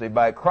 obviously,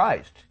 by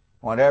Christ.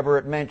 Whenever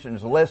it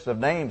mentions lists of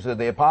names of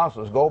the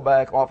apostles, go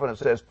back, often it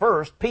says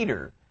first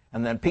Peter,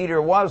 and then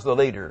Peter was the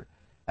leader.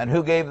 And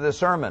who gave the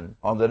sermon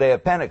on the day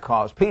of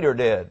Pentecost? Peter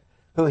did.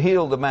 Who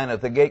healed the man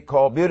at the gate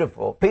called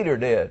Beautiful? Peter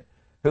did.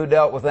 Who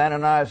dealt with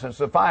Ananias and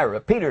Sapphira?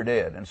 Peter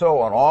did. And so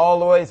on, all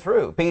the way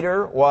through.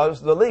 Peter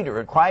was the leader,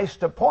 and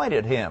Christ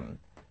appointed him.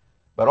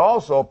 But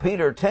also,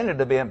 Peter tended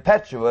to be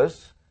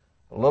impetuous,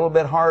 a little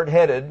bit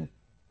hard-headed,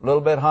 a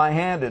little bit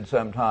high-handed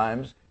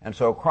sometimes. And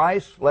so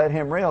Christ let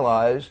him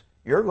realize,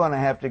 you're going to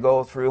have to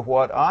go through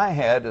what I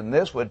had, and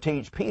this would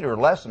teach Peter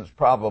lessons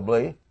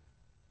probably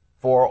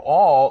for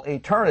all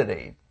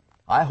eternity.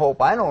 I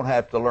hope I don't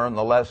have to learn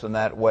the lesson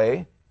that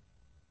way,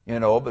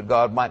 but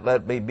God might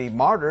let me be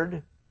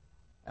martyred,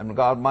 and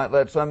God might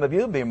let some of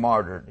you be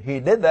martyred. He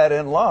did that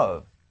in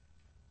love.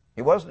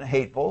 He wasn't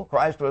hateful.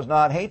 Christ was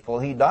not hateful.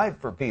 He died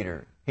for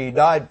Peter. He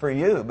died for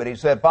you, but he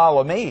said,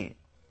 follow me.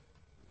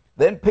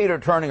 Then Peter,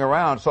 turning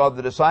around, saw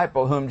the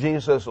disciple whom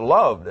Jesus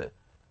loved,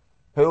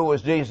 who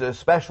was Jesus'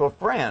 special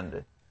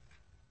friend.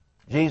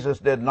 Jesus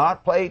did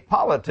not play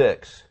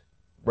politics,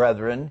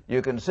 brethren.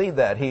 You can see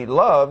that. He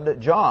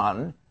loved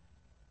John,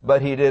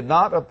 but he did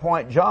not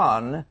appoint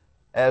John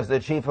as the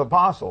chief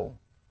apostle.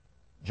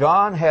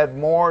 John had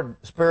more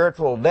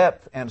spiritual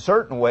depth in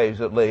certain ways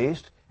at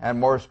least, and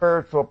more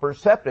spiritual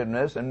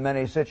perceptiveness in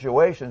many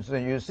situations,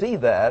 and you see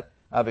that.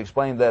 I've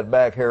explained that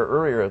back here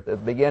earlier at the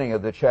beginning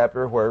of the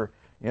chapter where,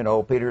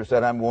 Peter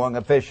said, I'm going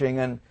a-fishing,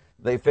 and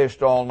they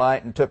fished all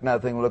night and took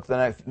nothing. Look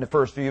in the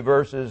first few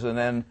verses, and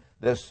then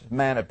this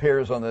man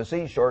appears on the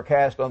seashore,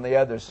 cast on the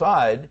other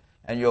side,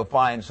 and you'll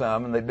find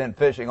some, and they'd been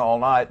fishing all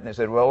night, and they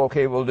said, well,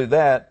 okay, we'll do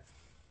that.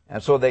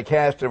 And so they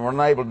cast and were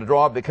unable to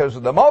draw because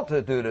of the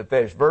multitude of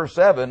fish. Verse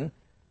 7,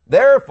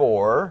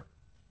 therefore,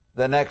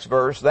 the next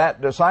verse,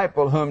 that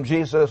disciple whom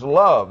Jesus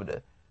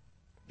loved.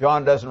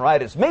 John doesn't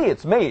write, it's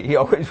me. He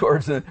always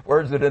words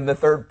it in the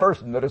third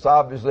person, but it's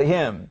obviously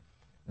him.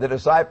 The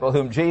disciple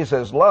whom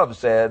Jesus loved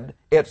said,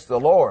 it's the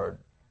Lord.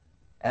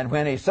 And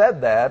when he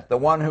said that, the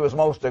one who was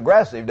most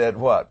aggressive did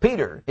what?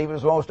 Peter. He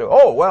was most, the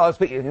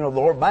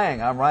Lord,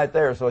 bang, I'm right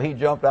there. So he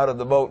jumped out of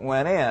the boat and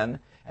went in,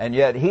 and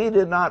yet he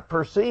did not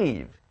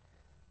perceive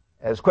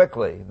as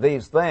quickly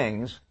these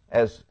things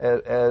as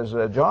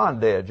John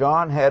did.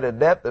 John had a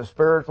depth of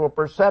spiritual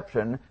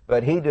perception,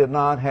 but he did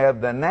not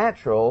have the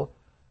natural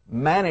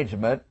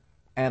management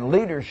and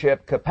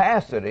leadership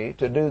capacity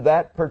to do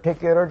that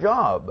particular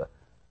job.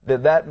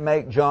 Did that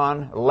make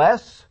John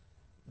less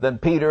than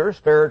Peter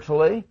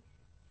spiritually?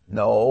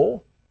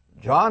 No.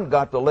 John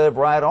got to live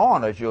right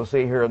on, as you'll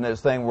see here in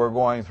this thing we're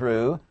going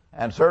through,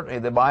 and certainly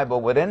the Bible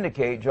would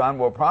indicate John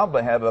will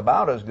probably have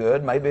about as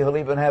good, maybe he'll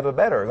even have a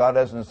better. God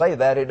doesn't say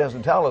that. He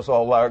doesn't tell us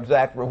all our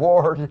exact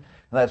reward.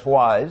 That's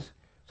wise.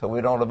 So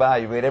we don't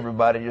evaluate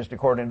everybody just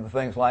according to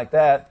things like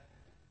that.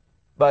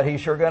 But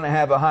he's sure going to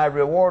have a high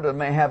reward, and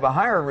may have a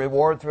higher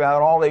reward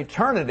throughout all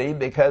eternity,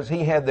 because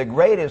he had the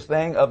greatest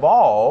thing of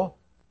all,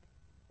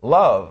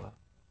 love.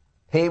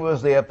 He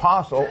was the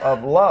apostle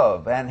of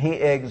love, and he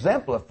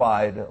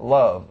exemplified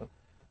love.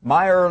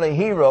 My early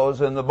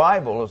heroes in the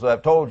Bible, as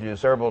I've told you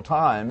several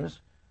times,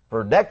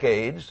 for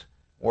decades,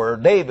 were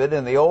David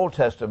in the Old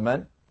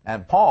Testament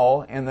and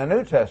Paul in the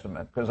New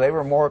Testament, because they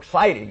were more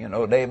exciting. You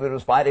know, David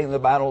was fighting the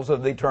battles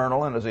of the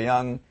eternal, and as a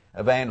young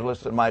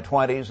evangelist in my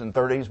 20s and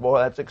 30s, boy,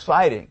 that's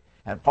exciting.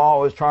 And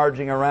Paul was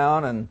charging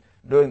around and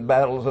doing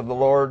battles of the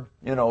Lord,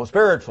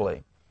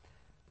 spiritually.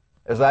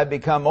 As I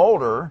become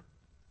older,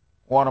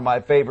 one of my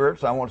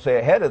favorites, I won't say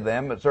ahead of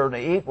them, but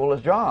certainly equal,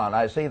 is John.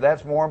 I see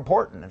that's more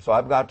important. And so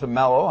I've got to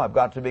mellow. I've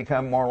got to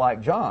become more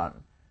like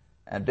John.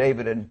 And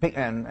David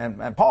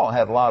and Paul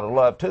had a lot of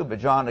love too, but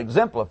John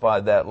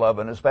exemplified that love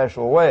in a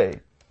special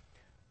way.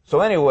 So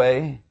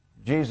anyway,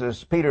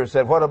 Peter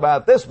said, what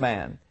about this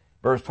man?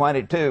 Verse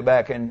 22,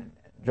 back in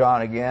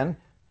John again,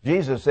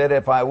 Jesus said,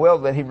 if I will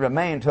that he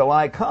remain till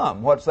I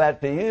come. What's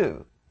that to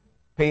you?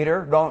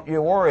 Peter, don't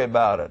you worry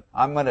about it.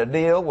 I'm going to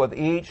deal with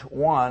each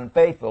one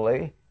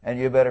faithfully, and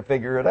you better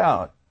figure it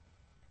out.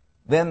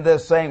 Then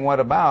this saying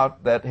went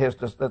about that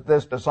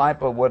this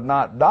disciple would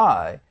not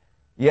die.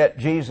 Yet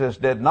Jesus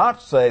did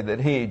not say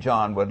that he,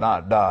 John, would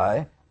not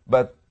die,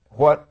 but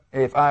what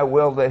if I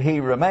will that he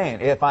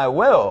remain? If I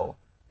will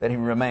that he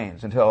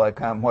remains until I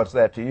come, what's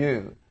that to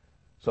you?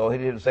 So he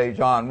didn't say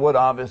John would.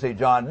 Obviously,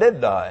 John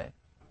did die.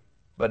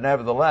 But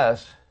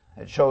nevertheless,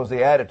 it shows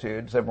the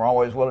attitude. Said we're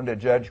always willing to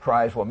judge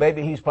Christ. Well,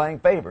 maybe he's playing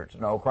favorites.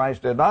 No,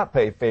 Christ did not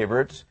pay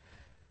favorites.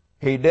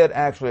 He did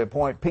actually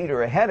appoint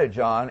Peter ahead of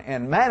John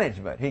in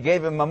management. He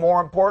gave him a more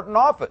important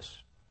office.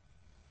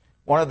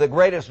 One of the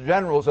greatest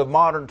generals of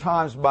modern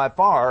times by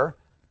far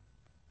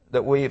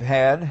that we've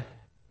had,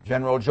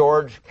 General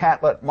George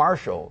Catlett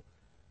Marshall.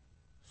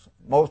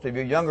 Most of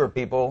you younger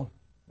people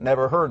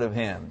never heard of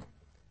him.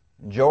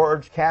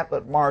 George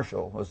Catlett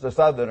Marshall was the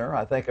Southerner,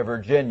 I think a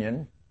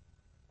Virginian,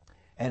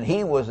 and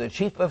he was the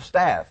chief of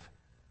staff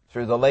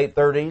through the late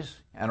 30s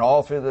and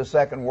all through the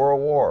Second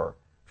World War.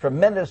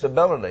 Tremendous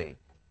ability.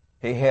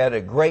 He had a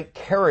great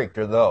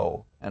character,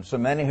 though, and so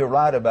many who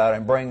write about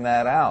him bring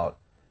that out.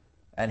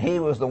 And he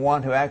was the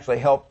one who actually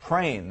helped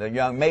train the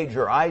young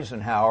Major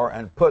Eisenhower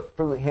and put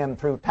him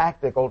through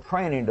tactical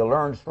training to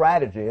learn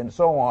strategy and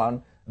so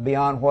on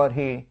beyond what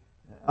he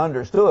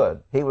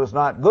understood. He was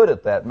not good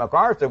at that.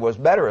 MacArthur was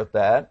better at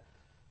that,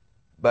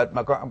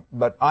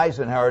 but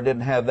Eisenhower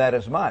didn't have that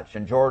as much,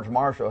 and George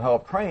Marshall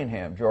helped train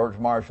him. George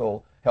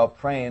Marshall helped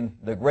train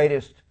the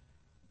greatest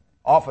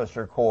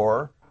officer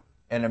corps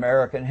in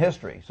American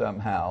history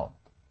somehow.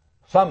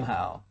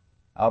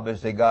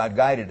 Obviously, God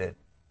guided it.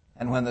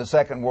 And when the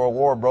Second World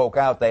War broke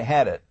out, they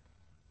had it.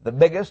 The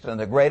biggest and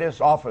the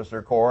greatest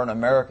officer corps in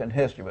American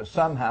history was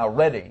somehow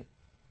ready.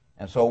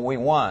 And so we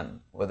won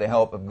with the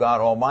help of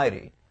God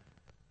Almighty.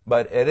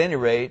 But at any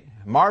rate,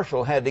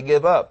 Marshall had to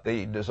give up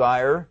the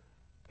desire.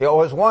 He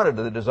always wanted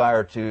the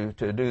desire to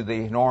do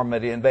the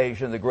Normandy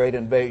invasion, the great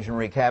invasion,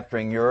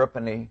 recapturing Europe,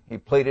 and he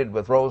pleaded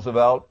with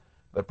Roosevelt.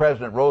 But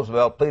President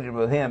Roosevelt pleaded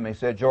with him. He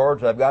said,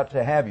 George, I've got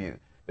to have you,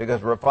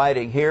 because we're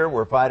fighting here,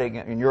 we're fighting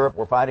in Europe,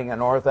 we're fighting in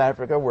North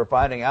Africa, we're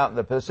fighting out in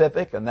the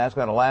Pacific, and that's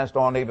going to last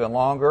on even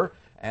longer.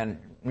 And,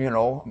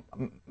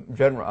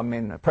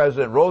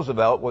 President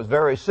Roosevelt was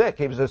very sick.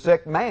 He was a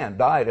sick man,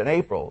 died in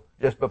April,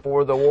 just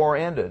before the war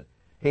ended.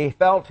 He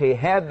felt he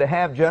had to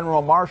have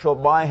General Marshall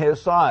by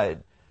his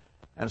side.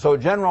 And so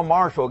General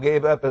Marshall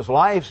gave up his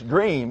life's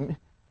dream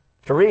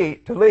to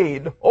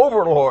lead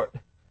Overlord,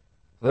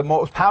 the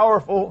most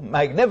powerful,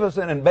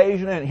 magnificent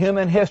invasion in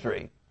human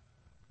history,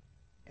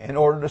 in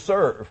order to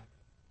serve,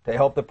 to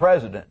help the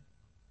president.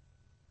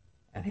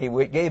 And he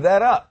gave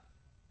that up.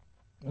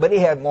 But he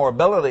had more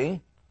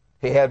ability,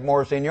 he had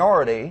more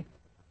seniority,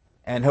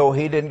 and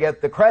he didn't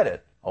get the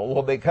credit.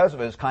 Although because of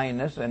his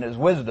kindness and his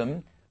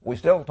wisdom, we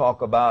still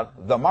talk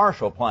about the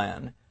Marshall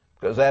Plan.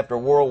 because after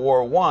World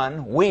War I,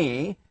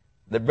 we,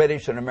 the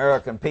British and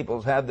American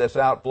peoples, had this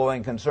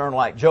outflowing concern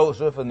like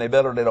Joseph and the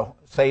ability to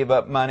save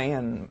up money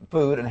and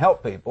food and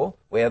help people.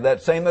 We have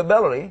that same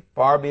ability,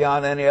 far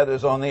beyond any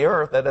others on the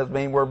earth. That doesn't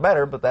mean we're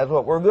better, but that's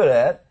what we're good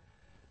at.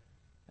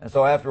 And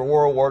so after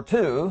World War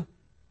II,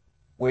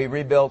 we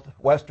rebuilt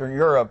Western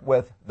Europe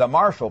with the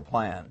Marshall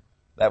Plan.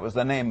 That was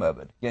the name of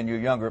it. Again, you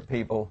younger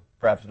people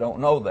perhaps don't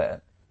know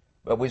that.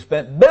 But we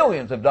spent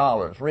billions of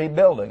dollars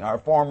rebuilding our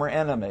former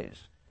enemies,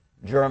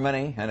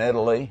 Germany and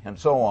Italy and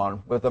so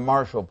on, with the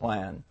Marshall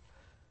Plan.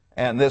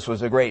 And this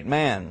was a great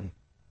man.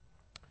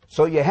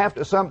 So you have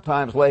to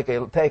sometimes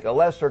take a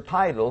lesser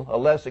title, a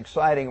less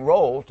exciting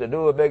role to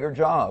do a bigger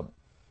job.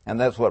 And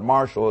that's what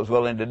Marshall was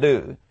willing to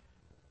do.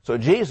 So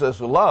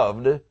Jesus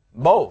loved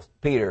both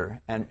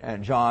Peter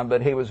and John,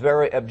 but he was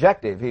very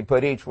objective. He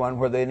put each one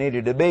where they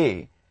needed to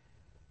be.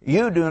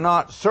 You do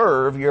not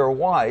serve your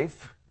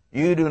wife.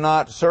 You do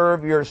not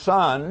serve your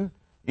son.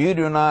 You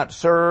do not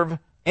serve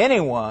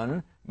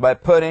anyone by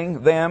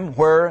putting them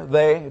where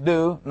they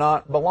do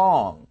not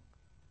belong.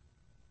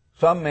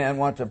 Some men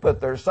want to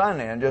put their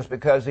son in just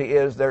because he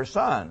is their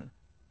son.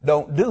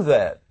 Don't do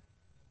that.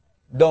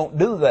 Don't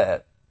do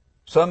that.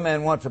 Some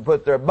men want to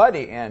put their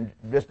buddy in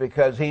just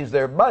because he's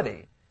their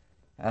buddy.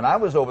 And I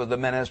was over the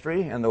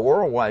ministry in the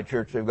Worldwide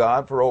Church of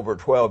God for over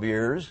 12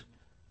 years.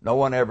 No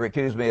one ever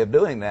accused me of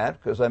doing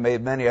that because I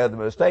made many other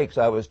mistakes.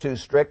 I was too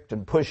strict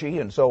and pushy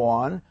and so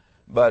on.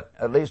 But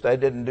at least I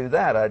didn't do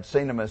that. I'd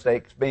seen the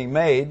mistakes being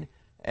made.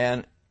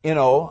 And,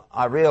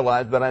 I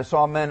realized, but I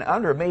saw men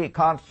under me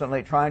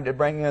constantly trying to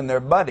bring in their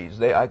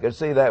buddies. I could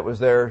see that was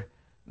their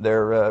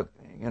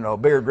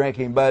beer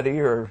drinking buddy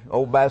or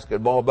old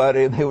basketball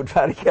buddy, and they would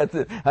try to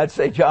get I'd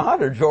say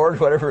John or George,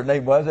 whatever his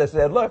name was. I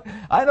said, look,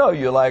 I know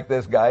you like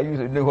this guy.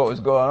 You knew what was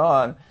going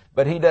on,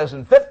 but he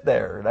doesn't fit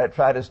there. And I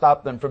tried to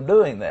stop them from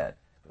doing that.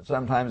 But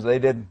sometimes they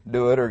did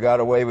do it or got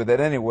away with it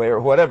anyway or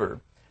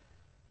whatever.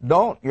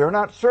 You're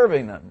not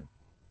serving them.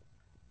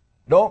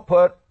 Don't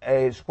put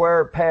a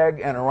square peg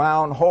in a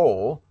round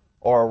hole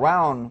or a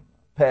round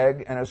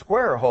peg in a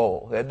square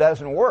hole. It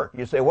doesn't work.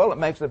 You say, well, it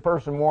makes the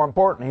person more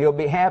important. He'll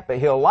be happy.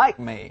 He'll like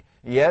me.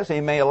 Yes, he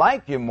may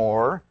like you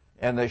more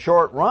in the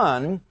short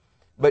run,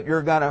 but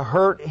you're going to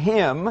hurt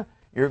him.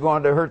 You're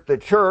going to hurt the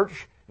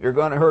church. You're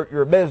going to hurt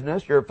your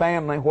business, your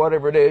family,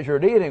 whatever it is you're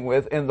dealing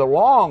with. In the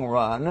long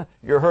run,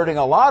 you're hurting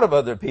a lot of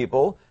other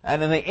people,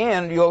 and in the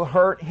end, you'll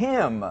hurt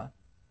him.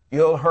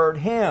 You'll hurt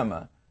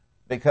him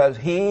because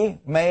he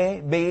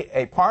may be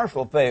a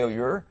partial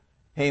failure.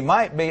 He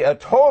might be a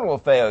total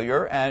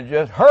failure and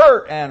just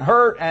hurt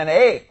and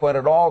ache when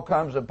it all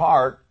comes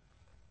apart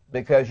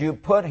because you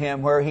put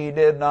him where he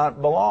did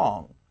not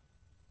belong.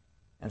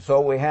 And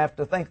so we have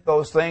to think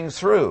those things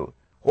through.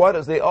 What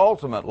is the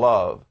ultimate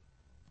love?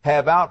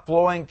 Have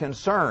outflowing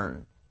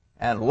concern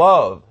and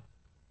love,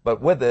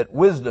 but with it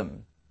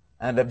wisdom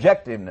and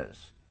objectiveness.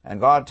 And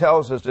God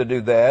tells us to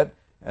do that,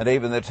 and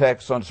even the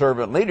texts on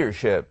servant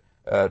leadership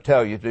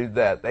tell you to do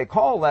that. They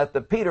call that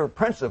the Peter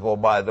Principle,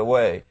 by the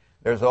way.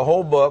 There's a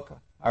whole book.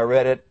 I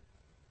read it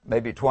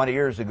maybe 20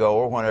 years ago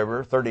or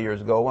whenever, 30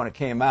 years ago when it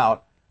came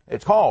out.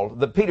 It's called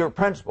The Peter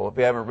Principle. If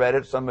you haven't read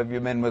it, some of you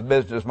men with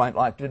business might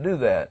like to do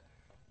that.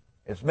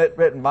 It's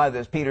written by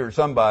this Peter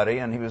somebody,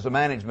 and he was a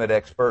management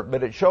expert,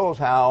 but it shows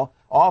how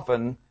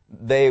often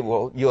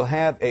you'll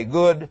have a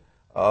good,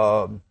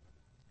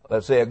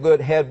 let's say a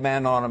good head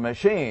man on a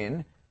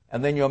machine,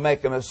 and then you'll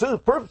make him a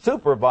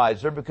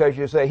supervisor because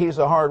you say he's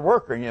a hard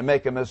worker, and you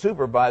make him a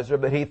supervisor,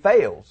 but he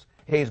fails.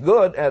 He's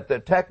good at the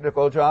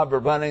technical job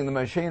of running the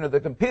machine or the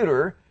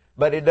computer,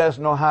 but he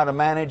doesn't know how to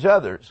manage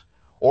others.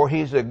 Or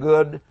he's a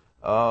good,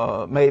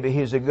 maybe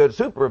he's a good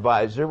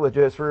supervisor with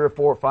just 3 or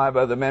 4 or 5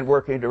 other men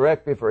working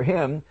directly for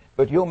him,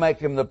 but you'll make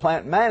him the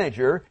plant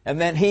manager, and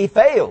then he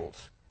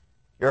fails.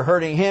 You're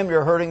hurting him,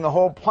 you're hurting the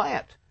whole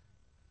plant.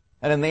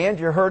 And in the end,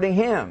 you're hurting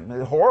him.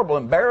 It's a horrible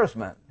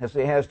embarrassment as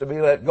he has to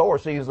be let go or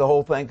sees the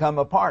whole thing come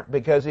apart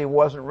because he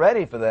wasn't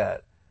ready for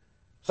that.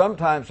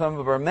 Sometimes some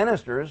of our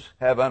ministers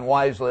have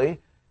unwisely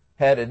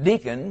had a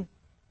deacon,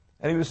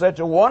 and he was such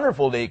a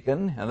wonderful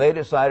deacon, and they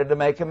decided to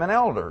make him an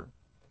elder.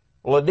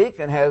 Well, a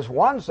deacon has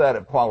one set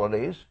of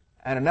qualities,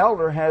 and an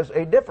elder has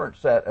a different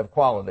set of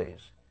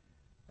qualities.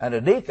 And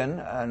a deacon,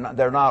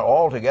 they're not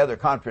altogether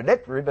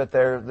contradictory, but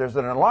there's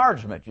an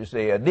enlargement. You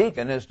see, a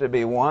deacon is to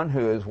be one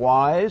who is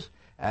wise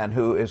and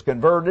who is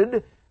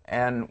converted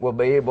and will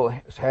be able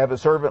to have a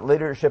servant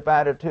leadership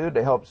attitude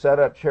to help set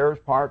up chairs,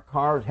 park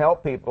cars,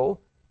 help people.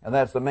 And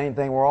that's the main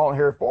thing we're all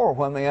here for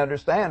when they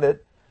understand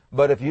it.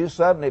 But if you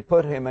suddenly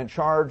put him in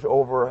charge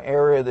over an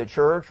area of the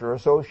church or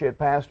associate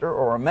pastor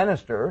or a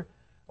minister,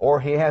 or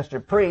he has to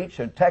preach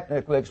and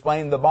technically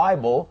explain the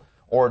Bible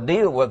or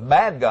deal with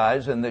bad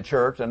guys in the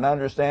church and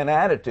understand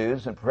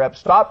attitudes and perhaps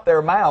stop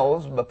their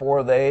mouths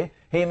before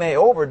he may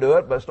overdo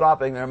it by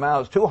stopping their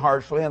mouths too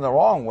harshly in the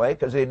wrong way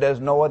because he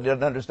doesn't know it,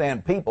 doesn't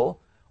understand people,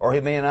 or he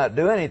may not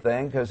do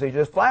anything because he's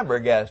just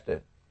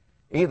flabbergasted.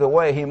 Either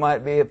way, he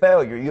might be a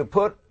failure. You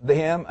put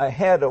him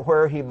ahead of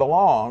where he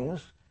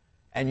belongs,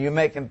 and you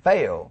make him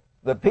fail.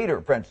 The Peter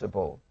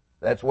Principle.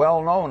 that's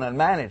well known in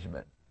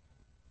management.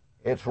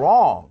 It's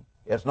wrong.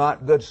 It's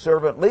not good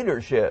servant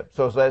leadership.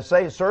 So as I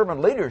say,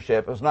 servant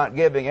leadership is not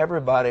giving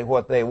everybody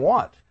what they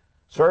want.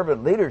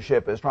 Servant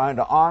leadership is trying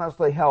to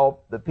honestly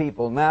help the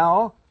people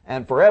now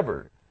and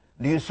forever.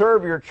 Do you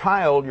serve your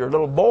child, your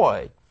little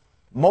boy,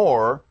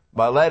 more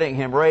by letting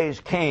him raise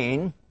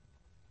Cain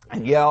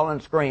and yell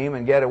and scream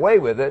and get away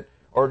with it,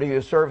 or do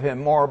you serve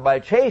him more by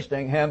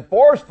chastening him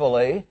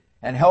forcefully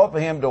and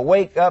helping him to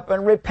wake up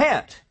and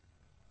repent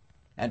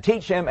and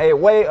teach him a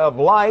way of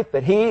life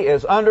that he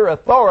is under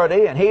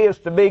authority and he is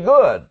to be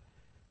good?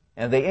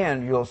 In the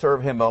end, you'll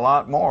serve him a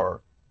lot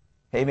more.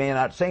 He may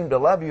not seem to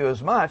love you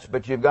as much,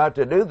 but you've got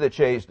to do the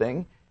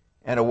chastening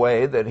in a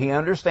way that he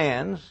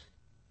understands.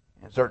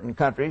 In certain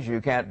countries, you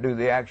can't do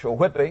the actual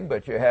whipping,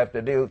 but you have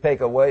to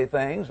take away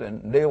things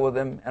and deal with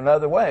them in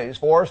other ways,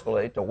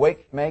 forcefully, to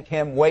make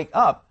him wake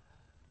up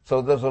so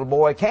this little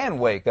boy can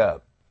wake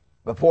up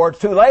before it's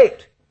too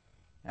late.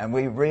 And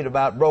we read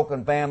about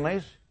broken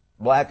families,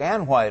 black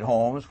and white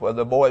homes, where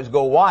the boys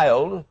go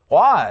wild.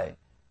 Why?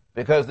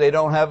 Because they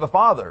don't have a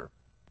father.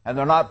 And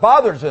they're not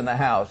fathers in the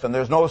house, and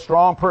there's no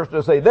strong person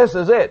to say, this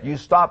is it, you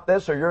stop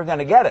this or you're going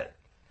to get it.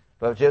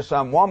 But it's just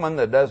some woman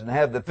that doesn't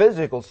have the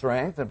physical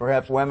strength, and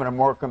perhaps women are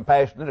more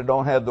compassionate and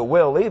don't have the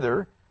will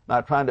either.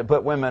 Not trying to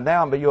put women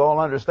down, but you all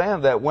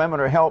understand that women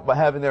are helped by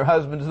having their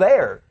husbands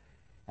there.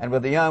 And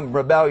with a young,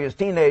 rebellious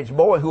teenage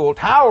boy who will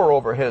tower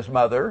over his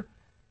mother,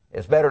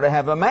 it's better to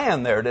have a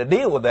man there to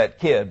deal with that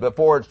kid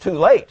before it's too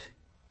late.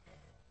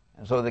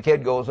 And so the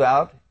kid goes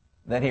out,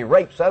 then he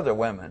rapes other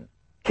women,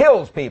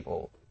 kills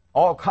people,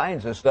 all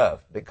kinds of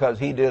stuff, because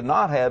he did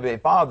not have a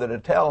father to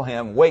tell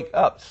him, wake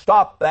up,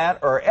 stop that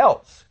or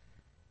else.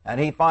 And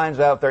he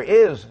finds out there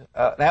is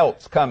an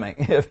else coming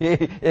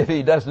if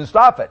he doesn't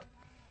stop it.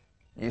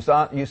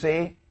 You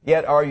see?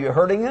 Yet are you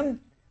hurting him?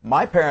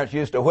 My parents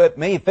used to whip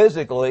me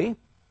physically.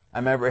 I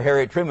remember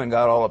Harry Truman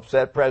got all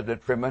upset,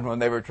 President Truman, when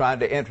they were trying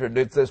to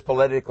introduce this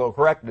political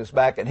correctness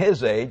back in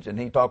his age, and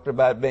he talked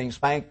about being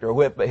spanked or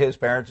whipped by his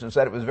parents and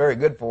said it was very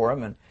good for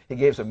him, and he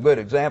gave some good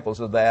examples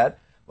of that.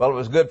 Well, it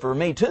was good for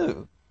me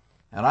too.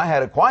 And I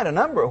had quite a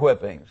number of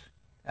whippings,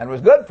 and it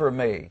was good for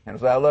me. And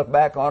as I look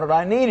back on it,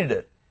 I needed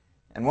it.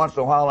 And once in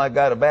a while I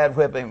got a bad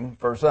whipping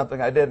for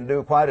something I didn't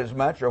do quite as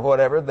much or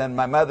whatever. Then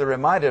my mother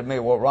reminded me,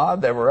 well,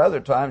 Rod, there were other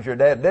times your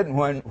dad didn't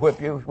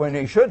whip you when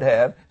he should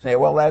have. Say,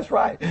 well, that's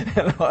right.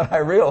 And I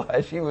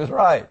realized she was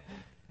right.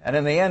 And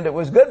in the end, it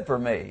was good for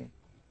me.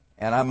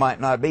 And I might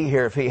not be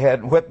here if he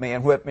hadn't whipped me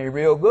and whipped me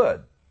real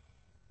good.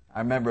 I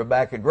remember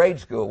back in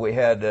grade school, we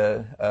had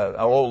an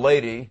old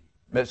lady,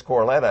 Miss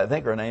Corlett, I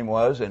think her name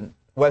was, in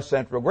West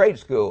Central Grade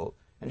School.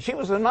 And she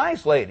was a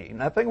nice lady.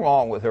 Nothing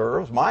wrong with her.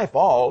 It was my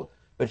fault.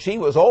 But she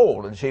was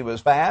old, and she was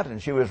fat, and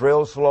she was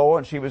real slow,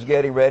 and she was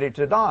getting ready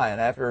to die.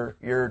 And after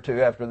a year or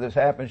two after this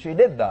happened, she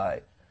did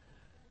die.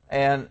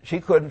 And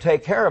she couldn't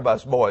take care of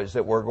us boys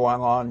that were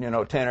going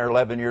on, 10 or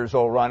 11 years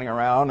old, running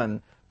around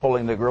and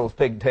pulling the girls'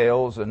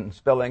 pigtails and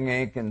spilling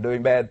ink and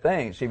doing bad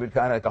things. She would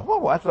kind of go,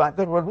 oh, that's not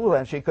good.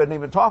 And she couldn't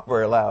even talk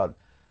very loud.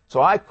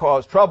 So I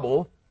caused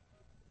trouble.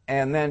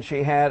 And then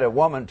she had a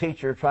woman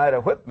teacher try to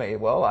whip me.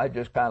 Well, I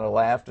just kind of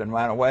laughed and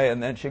ran away.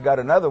 And then she got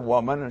another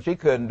woman, and she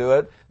couldn't do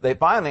it. They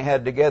finally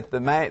had to get the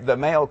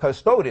male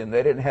custodian.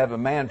 They didn't have a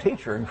man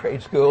teacher in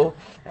grade school,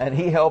 and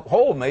he helped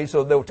hold me.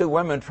 So the two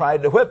women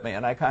tried to whip me,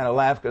 and I kind of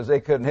laughed because they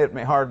couldn't hit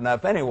me hard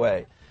enough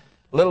anyway.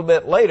 A little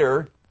bit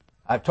later,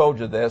 I've told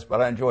you this, but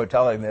I enjoy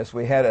telling this.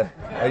 We had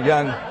a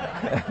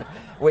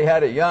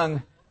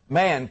young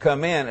man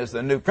come in as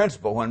the new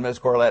principal when Miss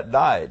Corlett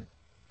died.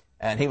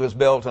 And he was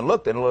built and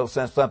looked in a little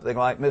sense something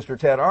like Mr.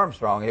 Ted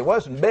Armstrong. He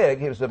wasn't big.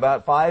 He was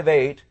about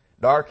 5'8",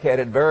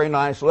 dark-headed, very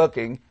nice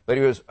looking, but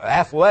he was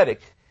athletic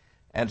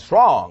and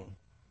strong.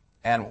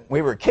 And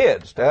we were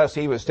kids. To us,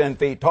 he was 10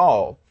 feet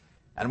tall.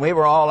 And we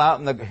were all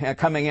out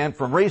coming in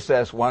from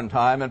recess one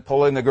time and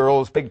pulling the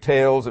girls'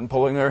 pigtails and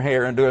pulling their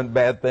hair and doing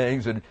bad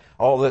things and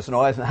all this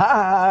noise. And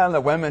ha! And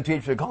the women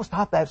teacher would go,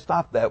 stop that,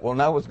 stop that. Well,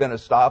 no one's going to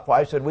stop.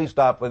 Why should we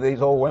stop with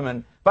these old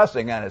women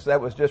fussing at us?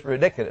 That was just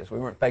ridiculous. We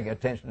weren't paying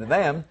attention to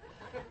them.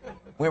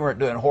 We weren't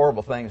doing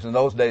horrible things in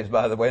those days,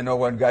 by the way. No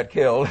one got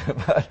killed.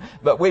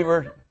 but we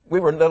were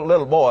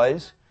little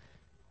boys.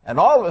 And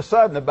all of a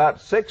sudden,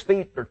 about 6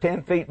 feet or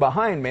 10 feet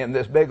behind me in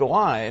this big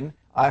line,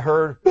 I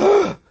heard,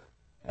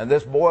 and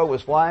this boy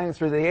was flying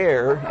through the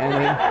air,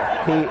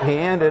 and he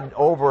ended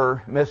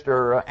over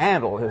Mr.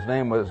 Andel. His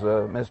name was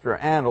Mr.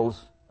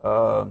 Andel's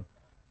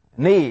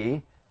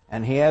knee,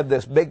 and he had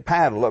this big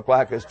paddle, looked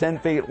like it was 10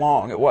 feet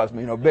long. It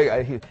wasn't,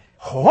 big.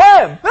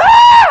 Wham!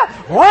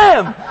 Ah!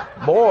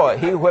 Wham! Boy,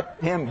 he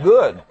whipped him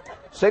good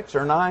 6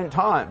 or 9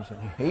 times.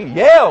 He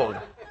yelled.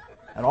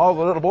 And all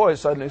the little boys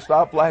suddenly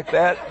stopped like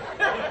that.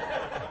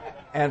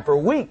 And for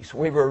weeks,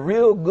 we were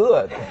real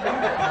good.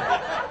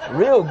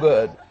 Real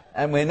good.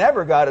 And we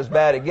never got as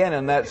bad again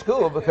in that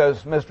school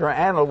because Mr.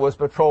 Anel was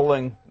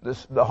patrolling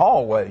the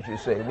hallways, you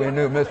see. We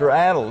knew Mr.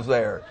 Anel's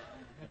there.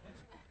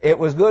 It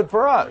was good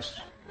for us.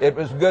 It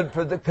was good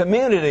for the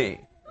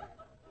community.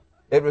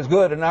 It was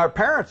good, and our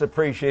parents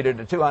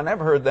appreciated it too. I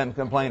never heard them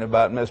complain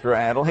about Mr.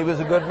 Andel. He was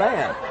a good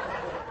man.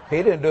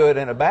 He didn't do it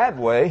in a bad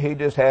way. He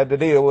just had to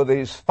deal with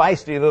these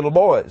feisty little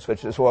boys,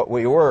 which is what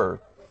we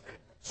were.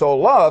 So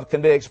love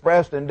can be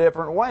expressed in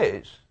different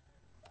ways.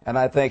 And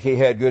I think he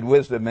had good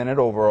wisdom in it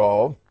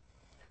overall.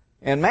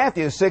 In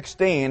Matthew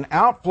 16,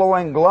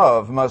 outflowing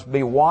love must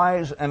be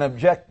wise and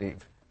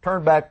objective.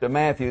 Turn back to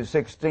Matthew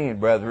 16,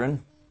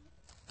 brethren,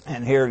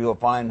 and here you'll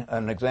find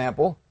an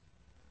example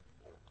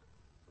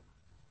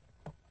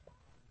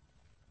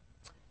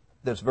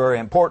that's very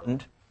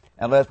important.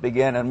 And let's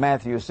begin in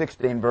Matthew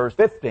 16, verse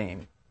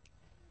 15.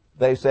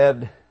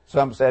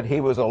 Some said he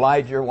was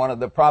Elijah, one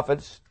of the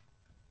prophets.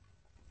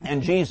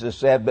 And Jesus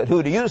said, but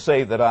who do you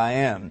say that I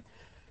am?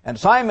 And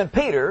Simon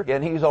Peter,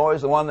 again, he's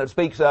always the one that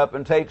speaks up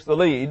and takes the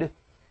lead.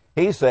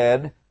 He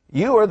said,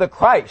 you are the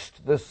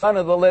Christ, the Son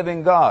of the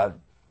living God.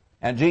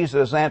 And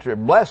Jesus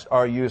answered, blessed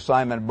are you,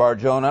 Simon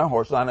Bar-Jonah,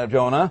 or son of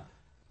Jonah,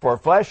 for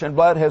flesh and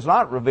blood has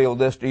not revealed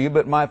this to you,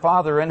 but my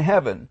Father in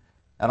heaven.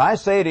 And I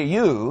say to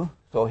you,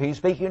 so he's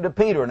speaking to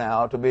Peter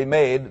now, to be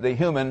made the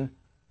human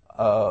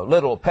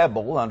little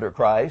pebble under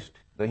Christ,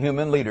 the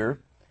human leader.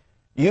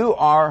 You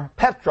are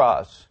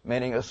Petros,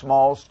 meaning a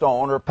small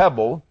stone or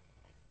pebble.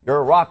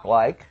 You're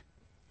rock-like.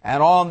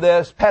 And on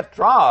this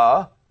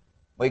Petra,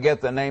 we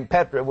get the name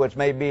Petra, which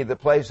may be the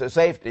place of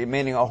safety,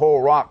 meaning a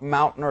whole rock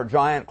mountain or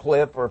giant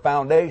cliff or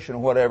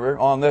foundation, whatever.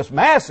 On this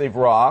massive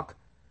rock,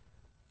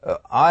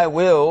 I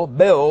will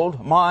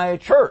build my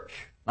church.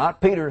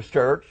 Not Peter's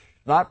church.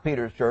 Not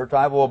Peter's church.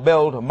 I will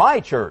build my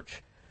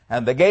church.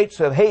 And the gates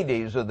of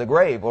Hades, of the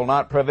grave, will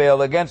not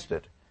prevail against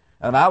it.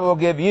 And I will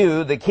give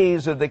you the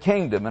keys of the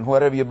kingdom, and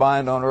whatever you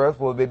bind on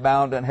earth will be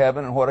bound in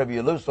heaven, and whatever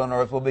you loose on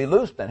earth will be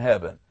loosed in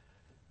heaven.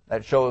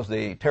 That shows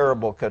the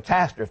terrible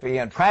catastrophe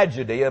and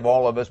tragedy of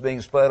all of us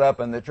being split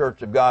up in the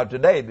church of God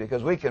today,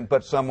 because we can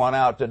put someone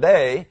out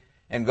today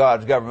in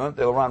God's government,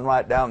 they'll run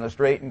right down the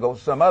street and go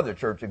to some other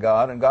church of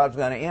God, and God's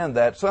going to end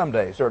that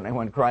someday, certainly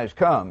when Christ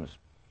comes.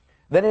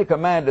 Then he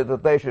commanded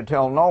that they should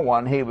tell no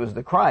one he was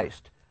the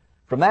Christ.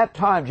 From that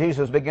time,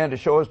 Jesus began to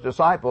show his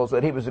disciples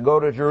that he was to go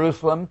to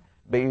Jerusalem,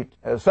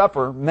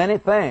 suffer many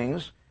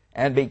things,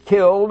 and be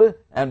killed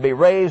and be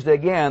raised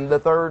again the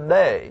third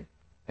day.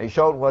 He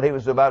showed what he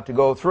was about to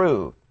go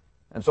through.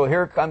 And so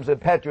here comes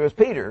impetuous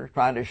Peter,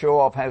 trying to show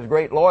off his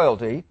great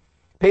loyalty.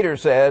 Peter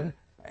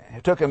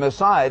took him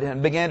aside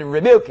and began to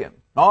rebuke him.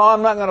 No,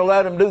 I'm not going to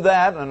let him do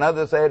that. And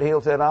another said,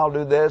 I'll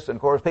do this. And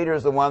of course,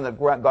 Peter's the one that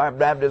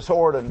grabbed his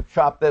sword and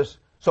chopped this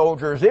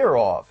soldier's ear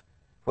off,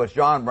 which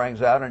John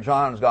brings out in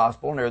John's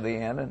gospel near the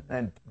end.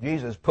 And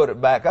Jesus put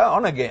it back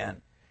on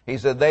again. He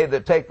said, they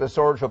that take the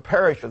sword shall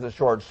perish with the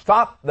sword.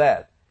 Stop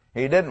that.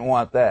 He didn't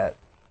want that.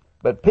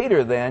 But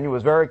Peter then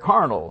was very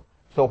carnal.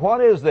 So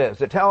what is this?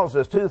 It tells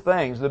us two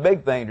things. The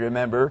big thing to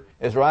remember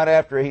is right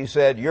after he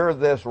said, you're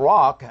this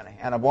rock,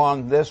 and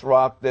upon this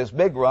rock, this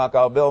big rock,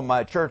 I'll build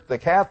my church. The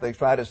Catholics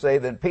try to say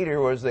that Peter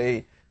was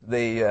the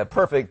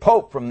perfect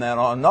pope from then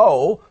on.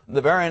 No,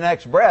 the very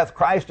next breath,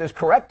 Christ is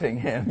correcting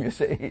him, you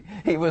see.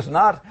 He was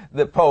not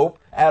the pope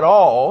at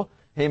all.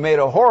 He made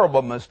a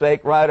horrible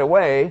mistake right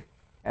away.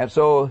 And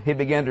so he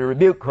began to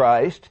rebuke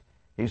Christ.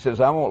 He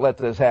says, I won't let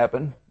this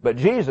happen. But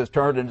Jesus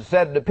turned and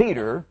said to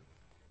Peter,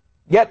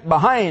 get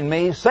behind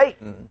me,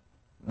 Satan.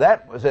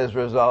 That was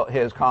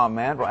his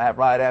comment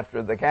right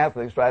after the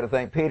Catholics tried to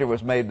think Peter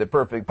was made the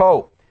perfect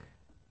pope.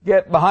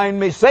 Get behind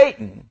me,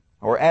 Satan,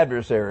 or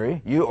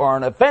adversary. You are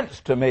an offense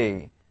to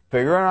me, for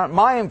you're not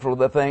mindful of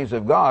the things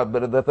of God,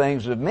 but of the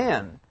things of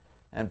men.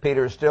 And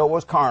Peter still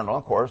was carnal.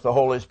 Of course, the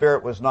Holy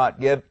Spirit was not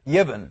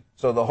given.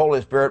 So the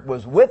Holy Spirit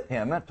was with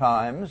him at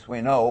times,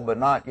 we know, but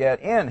not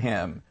yet in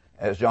him,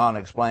 as John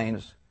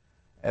explains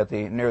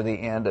near the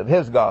end of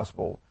his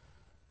gospel.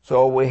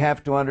 So we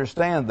have to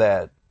understand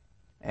that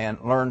and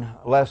learn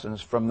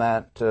lessons from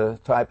that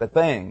type of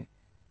thing.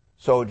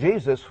 So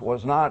Jesus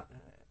was not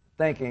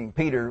thinking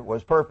Peter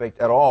was perfect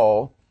at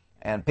all,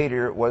 and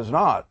Peter was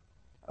not.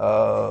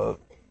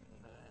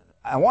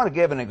 I want to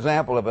give an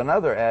example of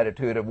another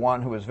attitude of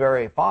one who was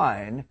very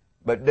fine,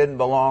 but didn't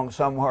belong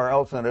somewhere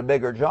else in a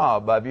bigger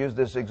job. I've used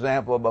this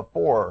example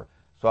before,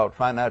 so I'll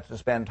try not to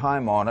spend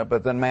time on it.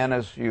 But the man,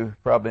 as you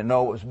probably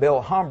know, was Bill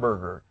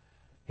Hamburger.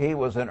 He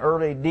was an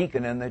early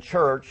deacon in the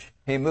church.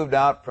 He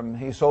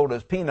sold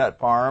his peanut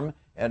farm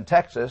in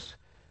Texas,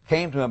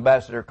 came to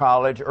Ambassador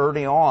College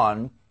early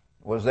on,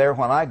 was there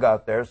when I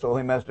got there, so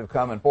he must have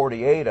come in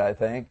 48, I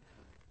think,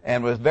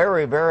 and was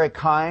very, very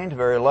kind,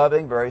 very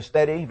loving, very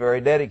steady,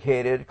 very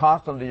dedicated,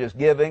 constantly just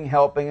giving,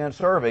 helping, and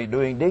serving,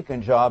 doing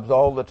deacon jobs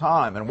all the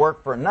time, and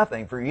worked for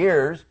nothing for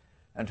years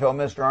until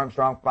Mr.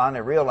 Armstrong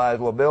finally realized,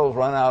 well, Bill's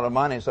run out of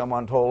money,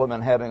 someone told him,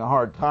 and having a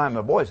hard time.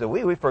 The boy said,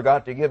 we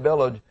forgot to give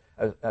Bill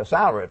a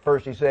salary. At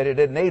first he said he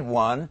didn't need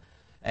one,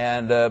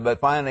 but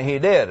finally he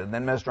did. And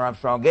then Mr.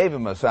 Armstrong gave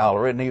him a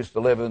salary, and he used to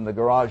live in the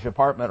garage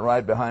apartment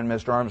right behind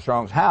Mr.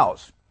 Armstrong's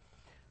house.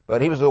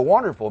 But he was a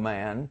wonderful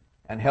man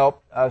and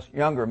helped us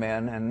younger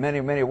men in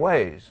many, many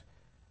ways.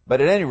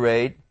 But at any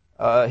rate,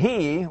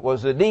 he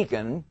was a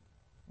deacon,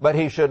 but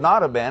he should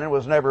not have been and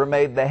was never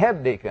made the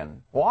head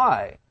deacon.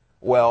 Why?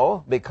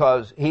 Well,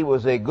 because he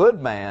was a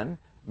good man,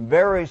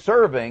 very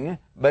serving,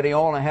 but he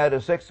only had a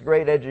 6th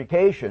grade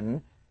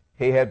education.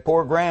 He had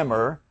poor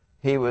grammar.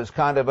 He was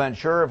kind of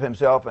unsure of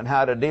himself and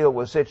how to deal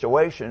with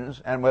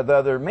situations and with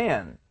other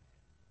men.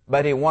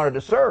 But he wanted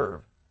to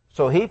serve.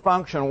 So he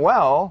functioned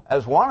well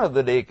as one of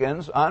the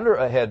deacons under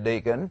a head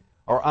deacon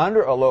or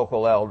under a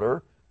local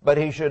elder, but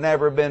he should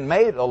never have been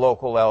made a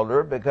local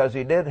elder because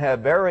he did have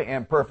very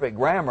imperfect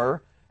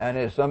grammar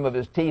and some of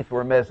his teeth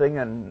were missing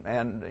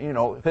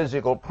and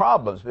physical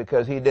problems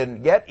because he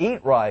didn't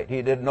eat right.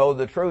 He didn't know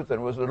the truth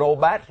and was an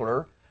old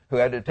bachelor who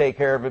had to take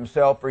care of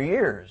himself for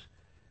years.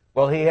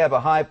 Will he have a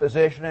high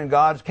position in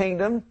God's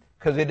kingdom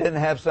because he didn't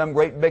have some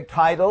great big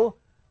title?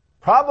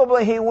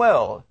 Probably he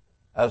will.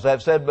 As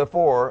I've said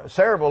before,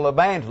 several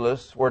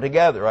evangelists were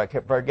together. I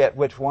forget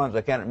which ones.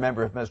 I can't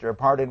remember if Mr.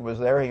 Harding was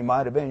there. He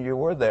might have been. You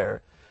were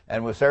there.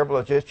 And with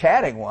several just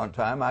chatting one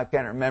time. I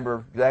can't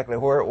remember exactly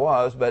where it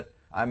was, but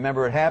I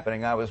remember it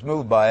happening. I was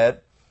moved by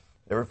it.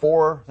 There were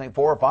 4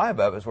 or 5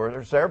 of us.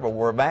 There several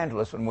were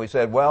evangelists. And we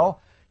said,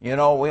 well, we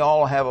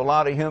all have a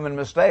lot of human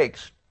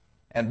mistakes.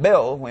 And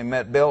we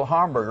met Bill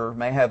Hamburger,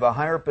 may have a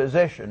higher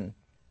position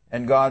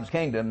in God's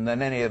kingdom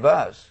than any of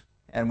us.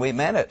 And we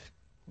meant it.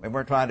 We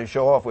weren't trying to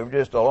show off. We were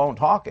just alone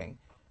talking.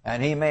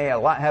 And he may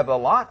have a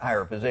lot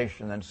higher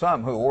position than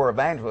some who were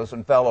evangelists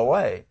and fell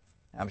away.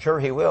 I'm sure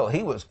he will.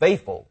 He was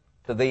faithful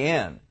to the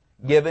end,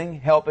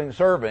 giving, helping,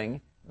 serving,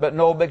 but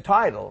no big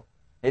title.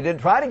 He didn't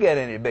try to get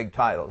any big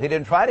title. He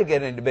didn't try to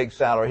get any big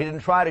salary. He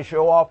didn't try to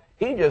show off.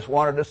 He just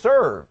wanted to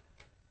serve.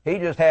 He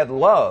just had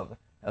love.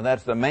 And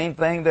that's the main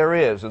thing there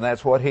is. And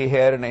that's what he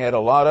had, and he had a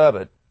lot of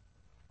it.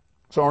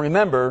 So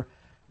remember,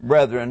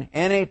 brethren,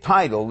 any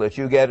title that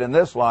you get in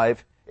this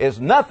life is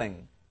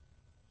nothing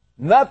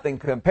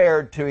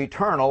compared to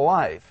eternal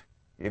life.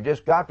 You've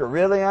just got to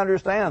really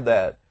understand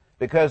that,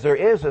 because there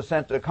is a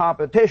sense of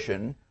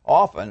competition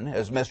often,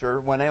 as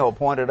Mr. Winnell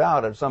pointed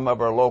out at some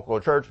of our local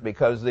churches,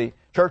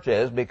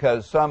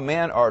 because some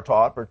men are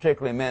taught,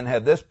 particularly men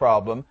have this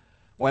problem,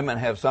 women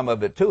have some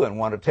of it too and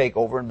want to take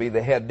over and be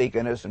the head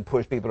deaconess and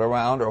push people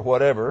around or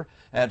whatever,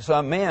 and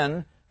some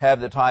men have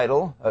the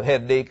title of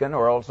head deacon,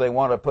 or else they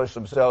want to push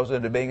themselves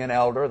into being an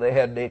elder, the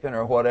head deacon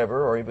or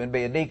whatever, or even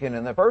be a deacon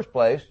in the first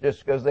place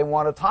just because they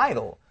want a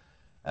title.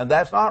 And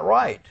that's not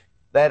right.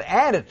 That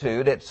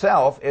attitude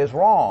itself is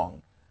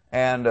wrong.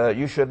 And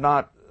you should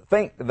not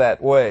think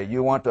that way.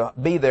 You want to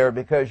be there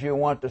because you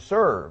want to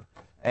serve.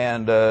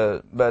 And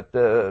but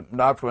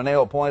Dr.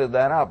 Winnell pointed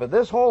that out. But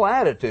this whole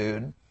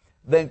attitude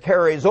then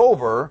carries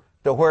over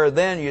to where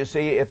then you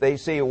see, if they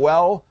see,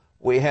 well,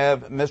 we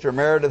have Mr.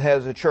 Meredith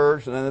has a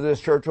church, and then this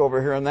church over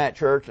here and that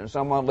church, and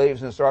someone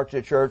leaves and starts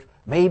a church.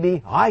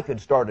 Maybe I could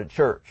start a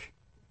church.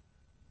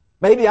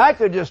 Maybe I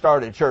could just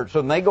start a church.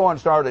 So then they go and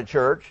start a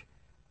church,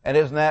 and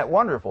isn't that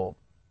wonderful?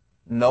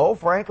 No,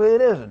 frankly, it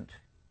isn't.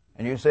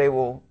 And you say,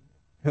 well,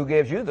 who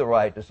gives you the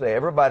right to say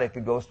everybody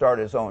could go start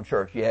his own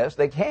church? Yes,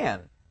 they can.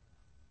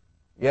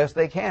 Yes,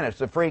 they can. It's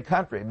a free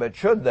country. But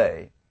should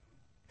they?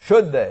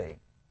 Should they?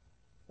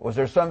 Was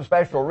there some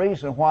special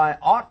reason why I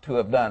ought to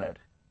have done it?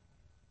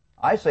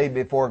 I say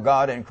before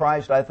God in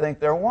Christ, I think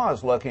there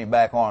was, looking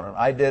back on it.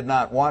 I did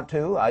not want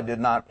to. I did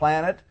not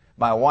plan it.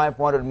 My wife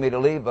wanted me to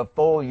leave a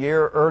full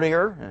year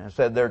earlier and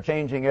said they're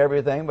changing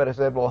everything. But I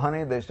said, well,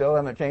 honey, they still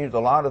haven't changed a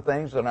lot of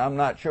things, and I'm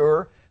not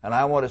sure. And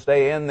I want to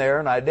stay in there.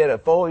 And I did a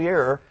full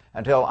year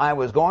until I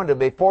was going to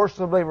be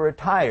forcibly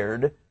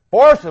retired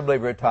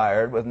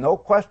with no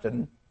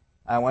question.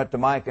 I went to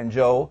Mike and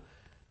Joe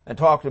and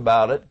talked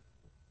about it.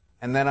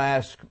 And then I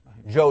asked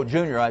Joe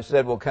Jr., I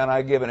said, well, can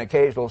I give an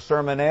occasional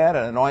sermonette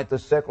and anoint the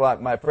sick like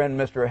my friend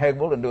Mr.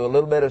 Hegbold and do a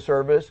little bit of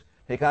service?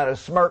 He kind of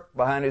smirked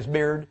behind his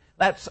beard.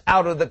 That's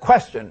out of the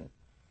question.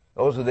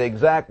 Those are the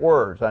exact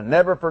words. I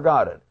never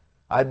forgot it.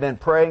 I'd been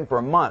praying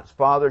for months.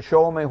 Father,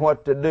 show me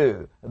what to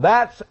do.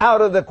 That's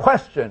out of the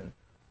question.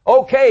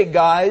 Okay,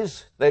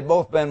 guys. They'd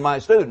both been my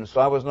students,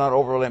 so I was not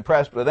overly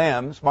impressed with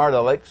them, smart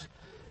alecks.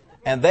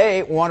 And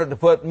they wanted to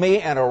put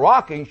me in a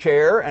rocking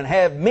chair and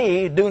have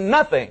me do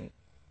nothing.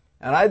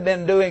 And I'd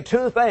been doing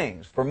 2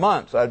 things for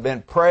months. I'd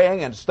been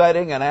praying and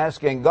studying and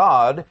asking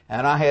God,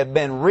 and I had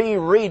been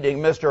rereading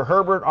Mr.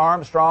 Herbert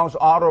Armstrong's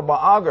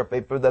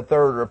autobiography for the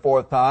 3rd or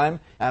 4th time,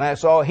 and I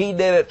saw he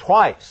did it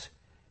twice.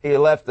 He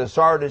left the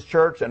Sardis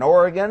Church in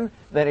Oregon,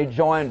 then he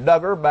joined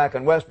Duggar back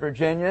in West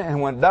Virginia,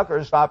 and when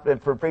Duggar stopped him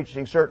for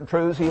preaching certain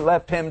truths, he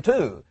left him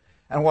too.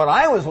 And what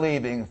I was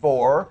leaving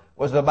for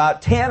was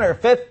about 10 or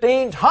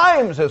 15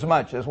 times as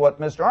much as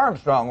what Mr.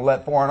 Armstrong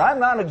left for, and I'm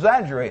not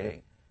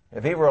exaggerating.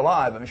 If he were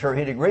alive, I'm sure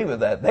he'd agree with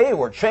that. They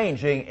were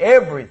changing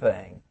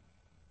everything.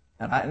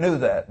 And I knew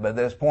that by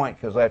this point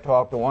because I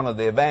talked to one of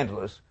the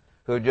evangelists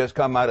who had just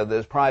come out of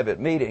this private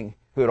meeting,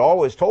 who had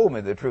always told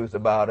me the truth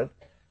about it,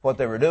 what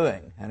they were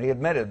doing. And he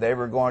admitted they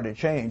were going to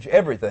change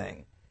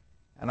everything.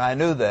 And I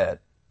knew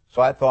that.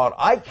 So I thought,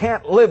 I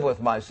can't live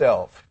with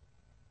myself.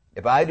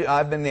 If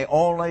I've been the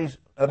only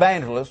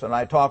evangelists, and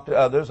I talked to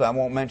others, I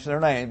won't mention their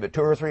names, but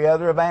 2 or 3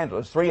 other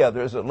evangelists, 3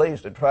 others at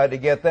least, and tried to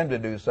get them to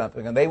do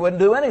something, and they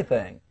wouldn't do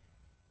anything.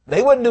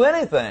 They wouldn't do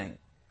anything.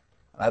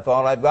 I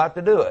thought, I've got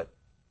to do it.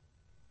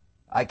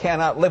 I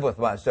cannot live with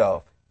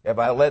myself if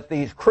I let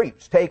these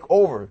creeps take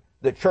over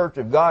the church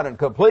of God and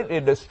completely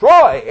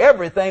destroy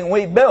everything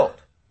we built.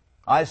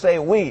 I say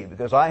we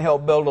because I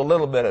helped build a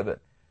little bit of it.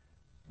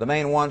 The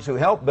main ones who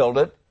helped build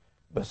it,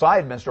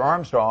 beside Mr.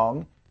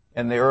 Armstrong,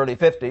 in the early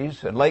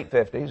 50s and late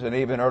 50s and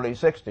even early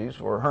 60s,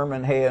 were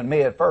Herman Hay and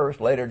me at first,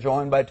 later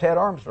joined by Ted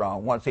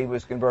Armstrong once he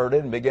was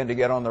converted and began to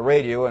get on the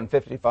radio in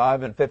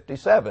 55 and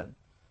 57,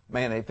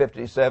 mainly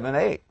 57,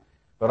 8.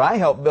 But I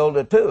helped build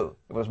it too.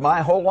 It was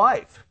my whole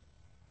life.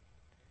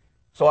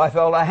 So I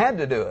felt I had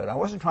to do it. I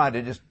wasn't trying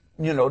to just,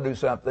 do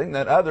something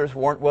that others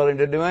weren't willing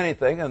to do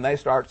anything, and they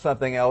start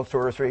something else 2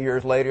 or 3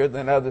 years later,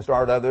 then others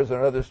start others,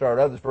 and others start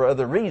others for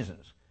other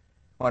reasons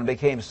when it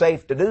became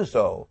safe to do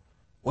so.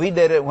 We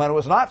did it when it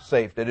was not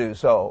safe to do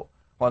so.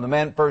 When the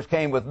men first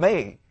came with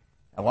me,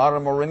 a lot of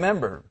them will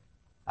remember,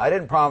 I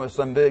didn't promise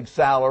some big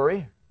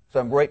salary,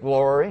 some great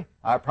glory.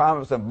 I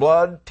promised them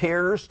blood,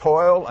 tears,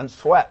 toil, and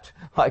sweat,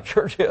 like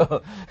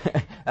Churchill.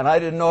 And I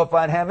didn't know if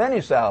I'd have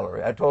any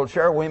salary. I told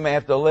Cheryl we may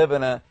have to live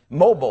in a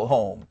mobile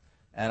home.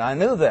 And I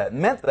knew that,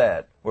 meant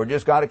that. We're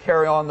just got to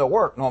carry on the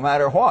work no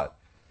matter what.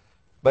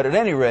 But at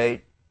any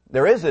rate,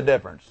 there is a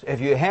difference. If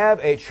you have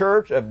a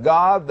church of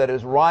God that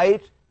is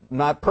right,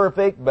 not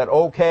perfect, but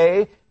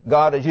okay,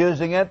 God is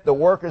using it, the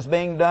work is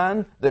being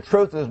done, the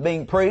truth is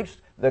being preached,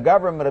 the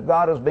government of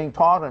God is being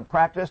taught and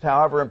practiced,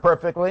 however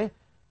imperfectly,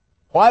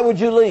 why would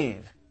you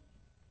leave?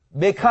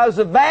 Because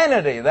of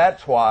vanity,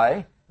 that's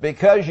why.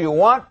 Because you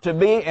want to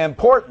be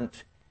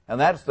important. And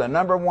that's the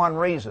number one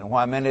reason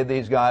why many of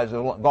these guys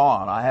have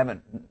gone. I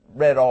haven't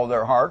read all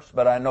their hearts,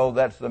 but I know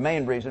that's the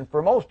main reason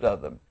for most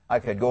of them. I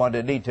could go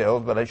into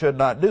details, but I should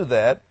not do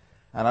that,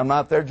 and I'm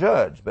not their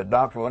judge. But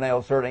Dr.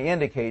 Winnell certainly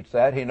indicates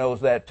that. He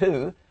knows that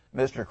too.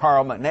 Mr.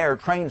 Carl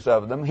McNair trains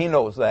of them. He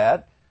knows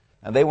that.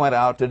 And they went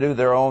out to do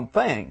their own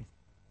thing.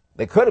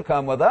 They could have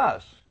come with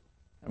us.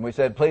 And we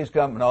said, please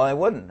come. No, they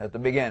wouldn't at the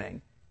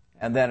beginning.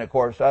 And then, of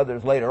course,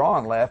 others later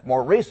on left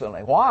more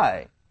recently.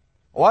 Why?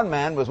 One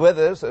man was with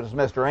us, as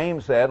Mr.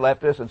 Ames said,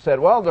 left us and said,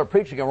 well, they're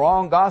preaching a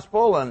wrong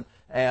gospel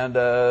and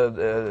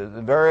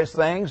various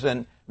things.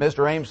 And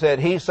Mr. Ames said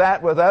he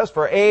sat with us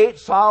for 8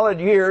 solid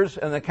years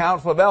in the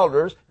Council of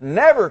Elders,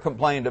 never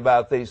complained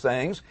about these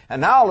things,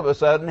 and now all of a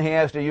sudden he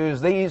has to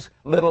use these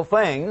little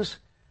things,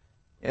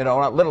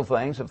 not little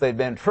things if they'd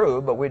been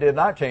true, but we did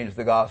not change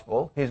the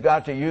gospel. He's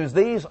got to use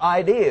these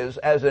ideas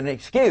as an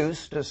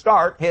excuse to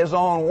start his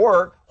own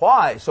work.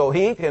 Why? So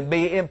he can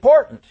be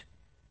important.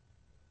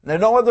 There's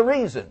no other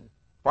reason,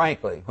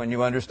 frankly, when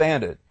you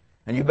understand it.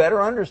 And you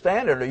better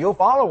understand it or you'll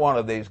follow one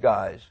of these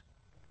guys.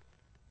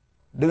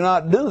 Do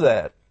not do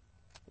that.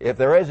 If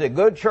there is a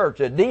good church,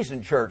 a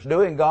decent church,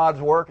 doing God's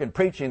work and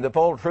preaching the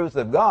full truth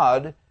of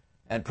God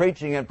and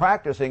preaching and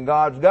practicing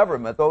God's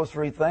government, those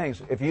 3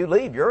 things, if you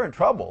leave, you're in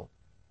trouble.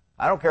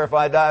 I don't care if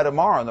I die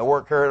tomorrow and the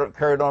work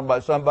carried on by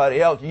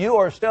somebody else. You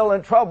are still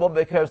in trouble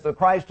because the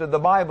Christ of the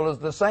Bible is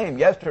the same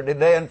yesterday,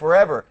 today, and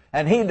forever,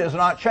 and He does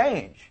not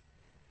change.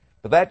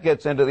 But that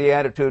gets into the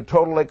attitude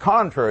totally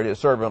contrary to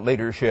servant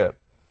leadership,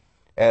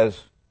 as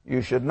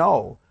you should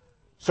know.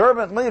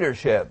 Servant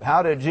leadership.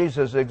 How did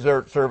Jesus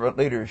exert servant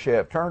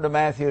leadership? Turn to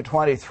Matthew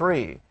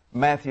 23.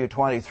 Matthew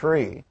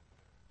 23.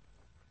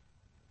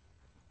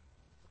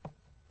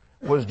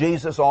 Was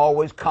Jesus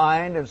always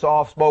kind and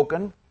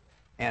soft-spoken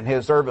in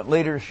His servant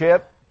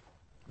leadership?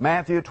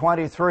 Matthew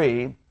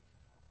 23,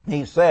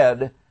 He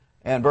said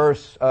in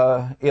verse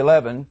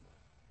 11,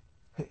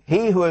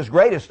 he who is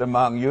greatest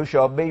among you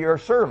shall be your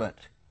servant.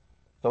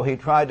 So He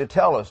tried to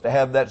tell us to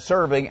have that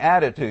serving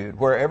attitude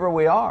wherever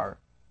we are.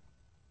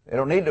 They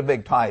don't need a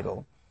big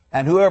title.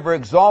 And whoever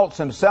exalts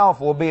himself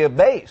will be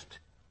abased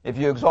if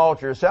you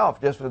exalt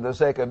yourself just for the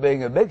sake of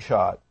being a big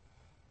shot.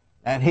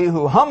 And he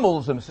who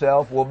humbles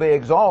himself will be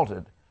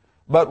exalted.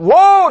 But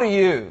woe to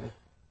you!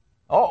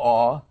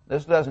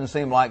 This doesn't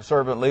seem like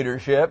servant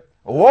leadership.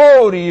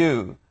 Woe to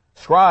you,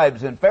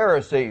 scribes and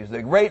Pharisees,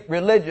 the great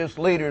religious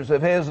leaders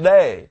of His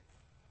day.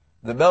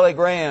 The Billy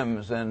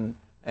Grahams and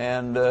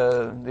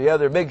the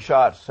other big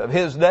shots of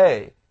His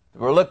day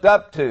were looked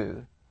up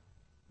to,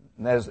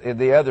 as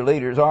the other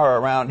leaders are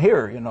around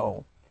here,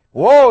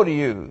 Woe to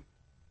you!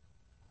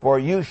 For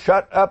you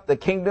shut up the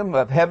kingdom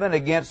of heaven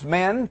against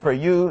men, for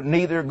you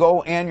neither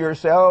go in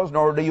yourselves,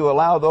 nor do you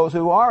allow those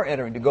who are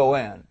entering to go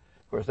in.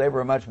 Of course, they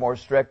were much more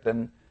strict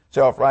and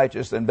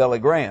self-righteous than Billy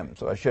Graham,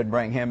 so I should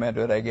bring him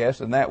into it, I guess,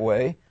 in that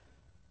way.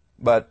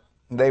 But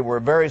they were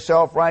very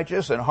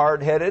self-righteous and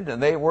hard-headed,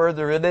 and they were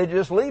the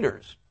religious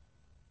leaders.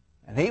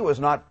 And He was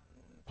not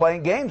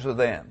playing games with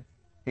them.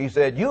 He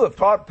said, you have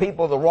taught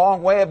people the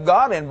wrong way of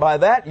God, and by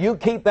that you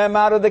keep them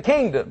out of the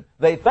kingdom.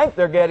 They think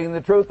they're getting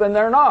the truth, and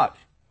they're not.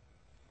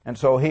 And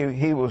so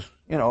he was,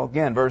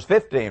 again, verse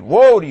 15,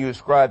 woe to you,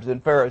 scribes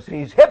and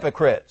Pharisees,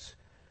 hypocrites!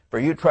 For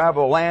you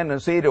travel land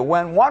and sea to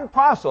win one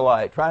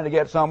proselyte, trying to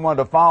get someone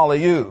to follow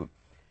you.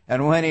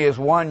 And when he is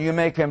one, you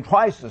make him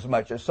twice as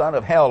much a son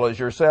of hell as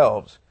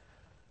yourselves.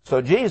 So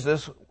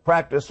Jesus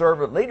practiced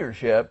servant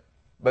leadership,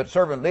 but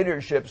servant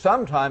leadership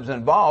sometimes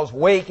involves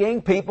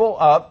waking people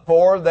up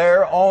for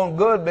their own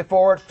good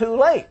before it's too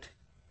late.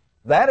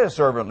 That is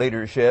servant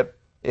leadership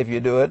if you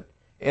do it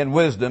in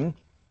wisdom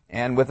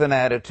and with an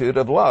attitude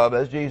of love,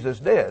 as Jesus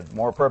did,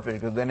 more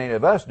perfectly than any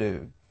of us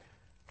do.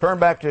 Turn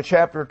back to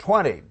chapter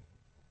 20,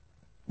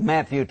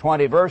 Matthew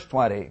 20, verse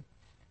 20,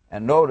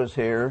 and notice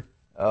here,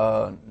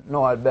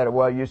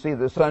 you see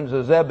the sons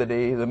of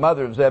Zebedee, the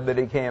mother of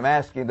Zebedee came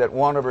asking that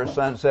one of her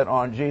sons sit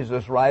on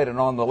Jesus' right and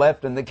on the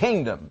left in the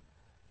kingdom.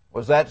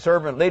 Was that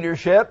servant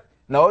leadership?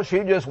 No, she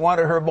just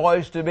wanted her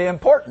boys to be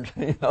important.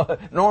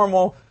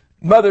 Normal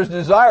mother's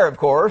desire, of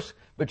course,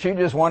 but she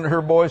just wanted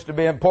her boys to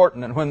be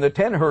important. And when the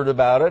 10 heard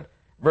about it,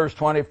 verse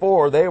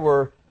 24, they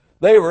were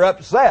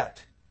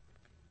upset.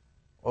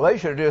 Well, they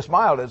should have just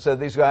smiled and said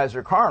these guys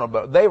are carnal,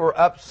 but they were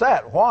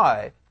upset.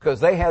 Why?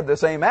 Because they had the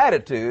same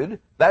attitude.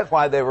 That's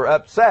why they were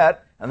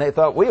upset, and they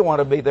thought, we want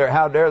to be there.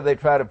 How dare they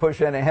try to push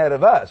in ahead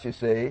of us, you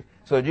see?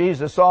 So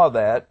Jesus saw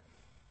that,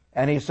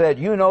 and he said,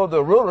 you know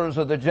the rulers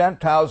of the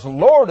Gentiles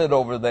lord it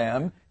over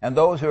them, and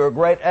those who are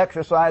great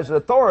exercise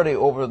authority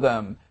over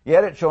them.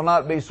 Yet it shall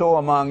not be so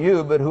among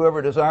you, but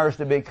whoever desires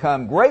to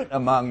become great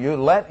among you,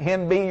 let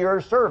him be your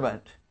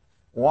servant.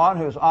 One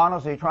who's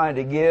honestly trying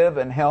to give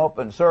and help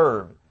and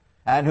serve.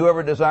 And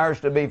whoever desires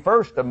to be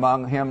first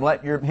among him,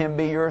 let him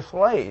be your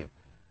slave.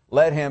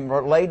 Let him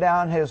lay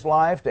down his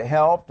life to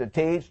help, to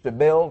teach, to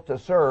build, to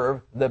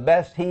serve the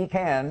best he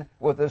can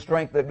with the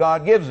strength that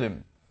God gives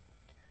him.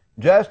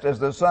 Just as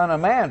the Son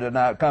of Man did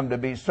not come to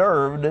be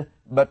served,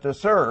 but to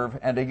serve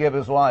and to give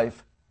his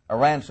life a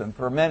ransom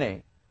for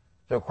many.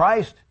 So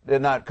Christ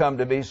did not come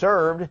to be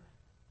served,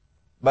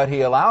 but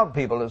he allowed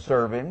people to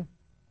serve him.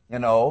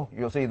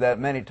 You'll see that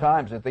many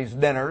times at these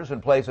dinners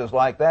and places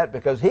like that,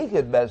 because he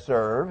could best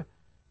serve.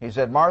 He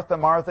said, Martha,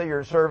 Martha,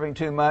 you're serving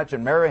too much,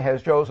 and Mary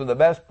has chosen the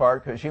best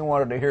part because she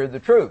wanted to hear the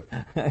truth.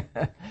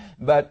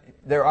 But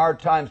there are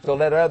times to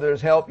let others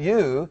help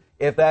you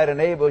if that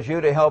enables you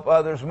to help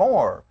others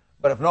more.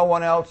 But if no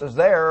one else is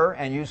there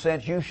and you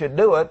sense you should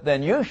do it,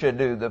 then you should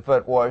do the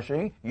foot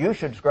washing. You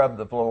should scrub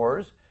the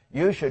floors.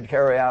 You should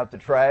carry out the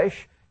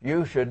trash.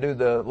 You should do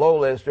the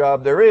lowest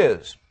job there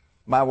is.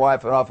 My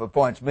wife often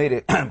appoints me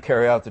to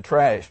carry out the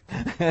trash.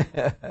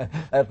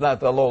 That's not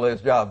the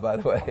lowest job, by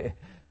the way.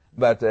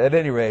 But at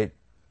any rate,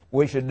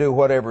 we should do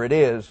whatever it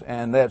is,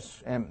 and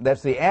that's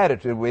the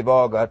attitude we've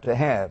all got to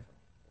have.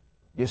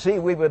 You see,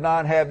 we would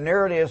not have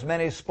nearly as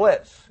many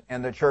splits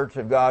in the Church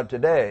of God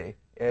today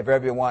if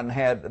everyone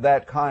had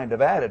that kind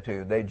of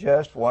attitude. They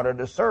just wanted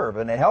to serve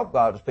and to help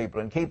God's people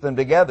and keep them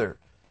together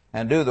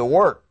and do the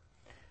work.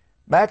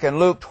 Back in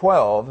Luke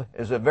 12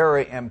 is a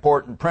very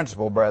important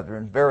principle,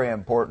 brethren, very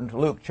important.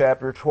 Luke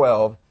chapter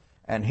 12,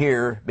 and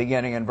here,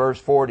 beginning in verse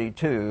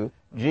 42,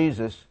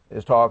 Jesus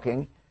is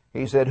talking.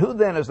 He said, who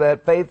then is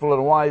that faithful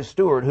and wise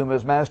steward whom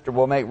his master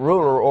will make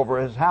ruler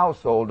over his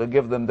household to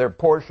give them their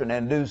portion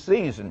in due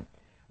season?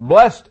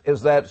 Blessed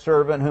is that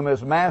servant whom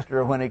his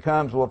master, when he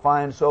comes, will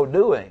find so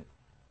doing.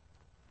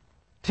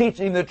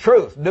 Teaching the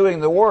truth, doing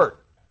the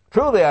work.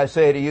 Truly I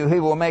say to you, he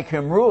will make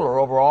him ruler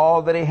over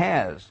all that he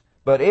has.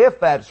 But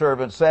if that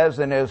servant says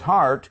in his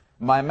heart,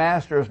 my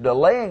master is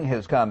delaying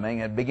his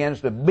coming, and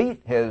begins to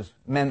beat his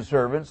men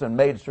servants and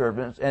maid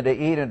servants, and to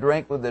eat and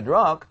drink with the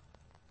drunk,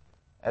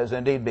 as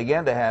indeed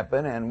began to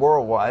happen, and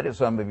worldwide, as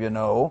some of you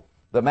know,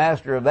 the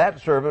master of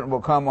that servant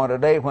will come on a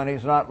day when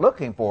he's not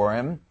looking for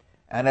him,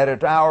 and at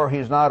an hour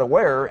he's not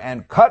aware,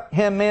 and cut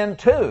him in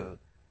two,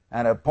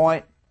 and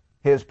appoint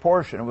his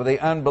portion with the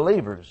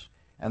unbelievers.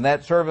 And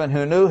that servant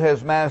who knew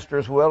his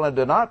master's will and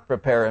did not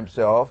prepare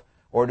himself,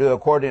 or do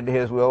according to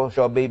his will,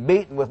 shall be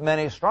beaten with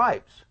many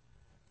stripes.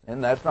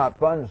 And that's not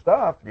fun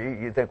stuff.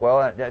 You think,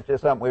 well, that's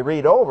just something we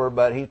read over,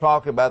 but he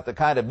talked about the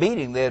kind of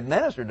beating they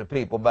administered to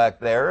people back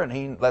there, and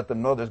he let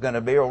them know there's going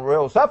to be a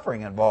real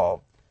suffering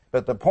involved.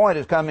 But the point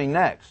is coming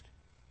next.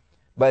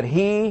 But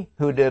he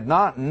who did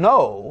not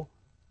know,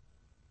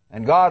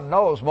 and God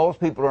knows most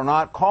people are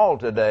not called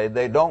today,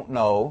 they don't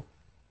know,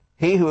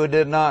 he who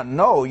did not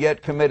know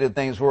yet committed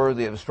things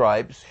worthy of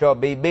stripes shall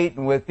be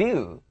beaten with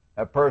you.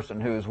 A person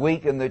who is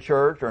weak in the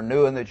church or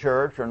new in the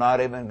church or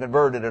not even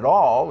converted at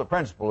all, the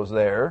principle is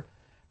there.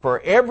 For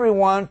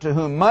everyone to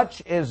whom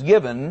much is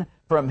given,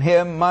 from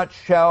him much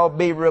shall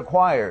be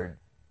required.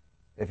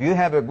 If you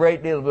have a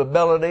great deal of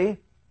ability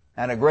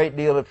and a great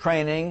deal of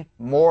training,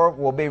 more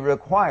will be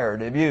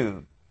required of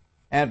you.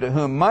 And to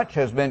whom much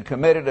has been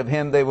committed, of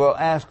him they will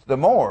ask the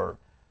more.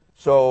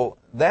 So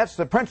that's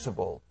the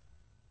principle.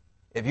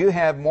 If you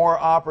have more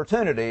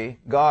opportunity,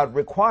 God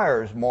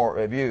requires more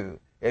of you.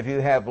 If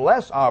you have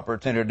less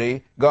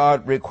opportunity,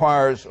 God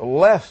requires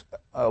less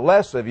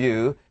of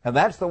you, and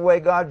that's the way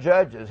God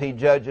judges. He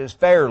judges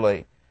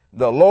fairly.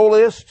 The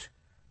lowest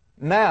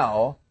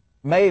now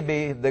may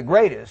be the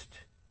greatest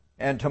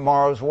in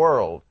tomorrow's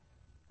world,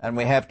 and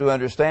we have to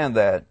understand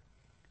that.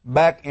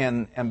 Back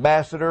in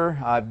Ambassador,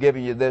 I've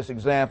given you this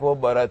example,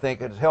 but I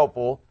think it's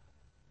helpful.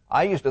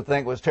 I used to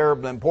think was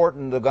terribly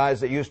important, the guys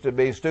that used to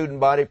be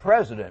student body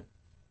president.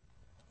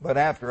 But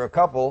after a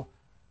couple,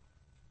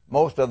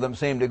 most of them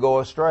seemed to go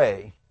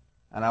astray.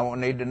 And I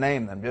won't need to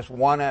name them, just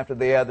one after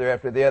the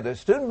other.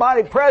 Student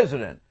body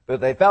president.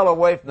 But they fell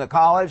away from the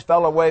college,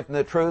 fell away from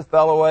the truth,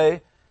 fell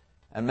away,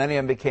 and many of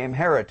them became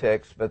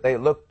heretics, but they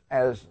looked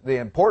as the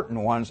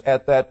important ones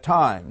at that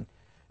time.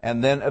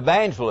 And then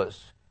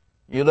evangelists.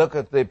 You look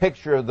at the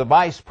picture of the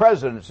vice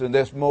presidents in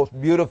this most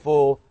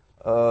beautiful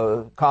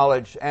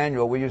college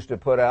annual we used to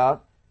put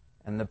out,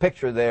 and the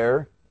picture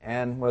there,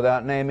 and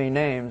without naming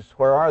names,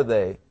 where are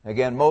they?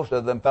 Again, most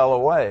of them fell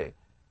away.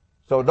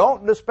 So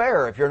don't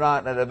despair if you're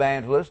not an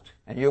evangelist,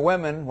 and you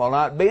women will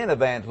not be an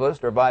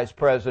evangelist or vice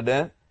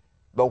president,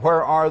 but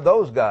where are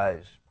those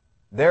guys?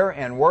 They're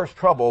in worse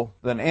trouble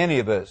than any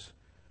of us.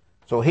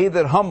 So he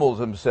that humbles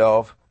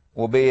himself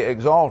will be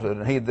exalted,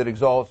 and he that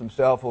exalts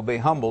himself will be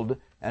humbled,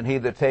 and he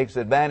that takes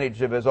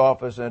advantage of his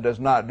office and does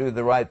not do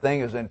the right thing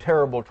is in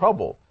terrible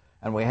trouble.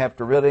 And we have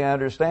to really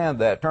understand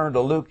that. Turn to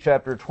Luke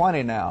chapter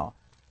 20 now.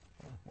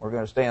 We're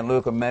going to stay in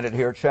Luke a minute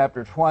here.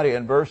 Chapter 20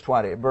 and verse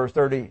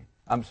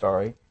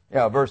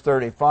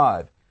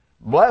 35.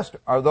 Blessed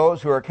are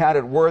those who are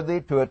counted worthy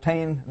to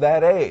attain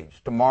that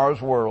age,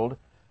 tomorrow's world,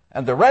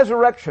 and the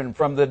resurrection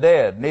from the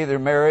dead. Neither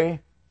marry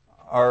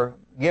are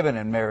given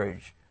in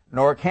marriage,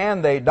 nor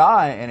can they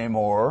die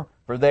anymore,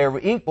 for they are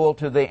equal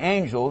to the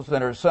angels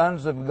and are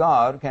sons of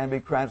God, can be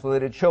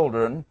translated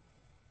children,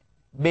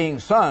 being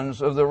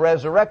sons of the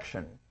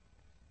resurrection.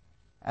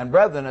 And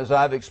brethren, as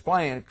I've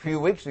explained a few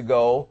weeks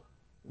ago,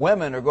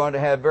 women are going to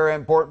have very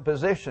important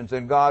positions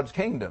in God's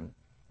kingdom.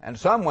 And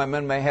some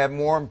women may have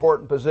more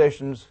important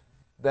positions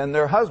than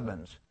their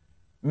husbands.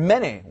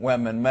 Many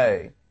women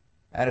may.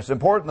 And it's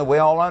important that we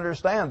all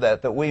understand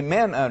that we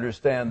men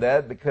understand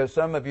that, because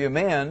some of you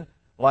men,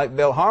 like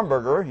Bill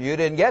Hamburger, you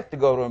didn't get to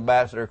go to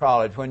Ambassador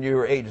College when you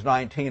were age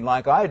 19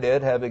 like I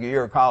did, having a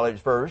year of college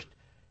first.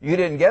 You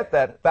didn't get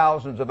that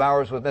thousands of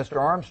hours with Mr.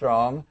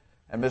 Armstrong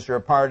and Mr.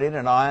 Apardine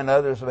and I and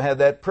others have had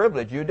that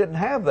privilege. You didn't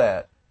have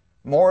that.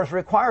 More is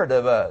required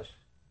of us.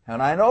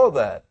 And I know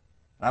that.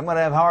 I'm going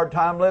to have a hard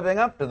time living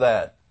up to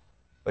that.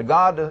 But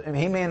God,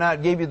 He may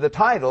not give you the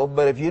title,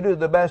 but if you do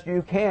the best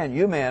you can,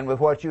 you men, with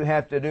what you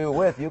have to do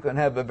with, you can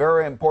have a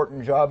very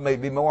important job,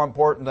 maybe more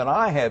important than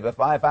I have if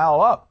I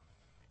foul up.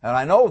 And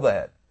I know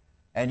that.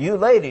 And you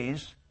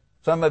ladies,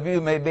 some of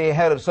you may be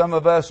ahead of some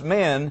of us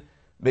men,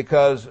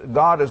 because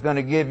God is going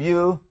to give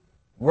you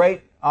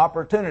great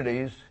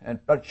opportunities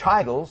and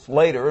titles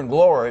later in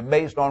glory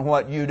based on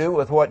what you do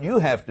with what you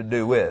have to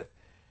do with.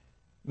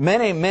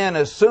 Many men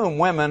assume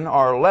women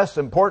are less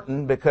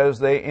important because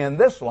they, in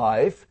this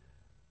life,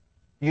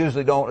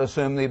 usually don't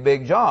assume the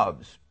big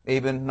jobs.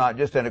 Even not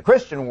just in a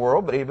Christian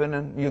world, but even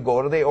in, you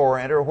go to the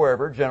Orient or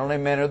wherever, generally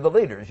men are the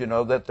leaders. You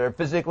know that they're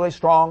physically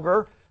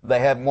stronger, they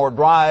have more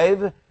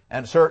drive,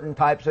 and certain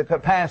types of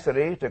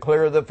capacity to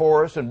clear the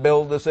forests and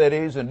build the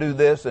cities and do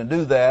this and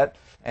do that,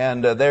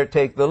 and they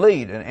take the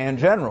lead in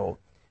general.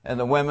 And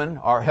the women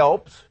are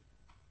help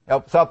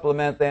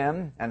supplement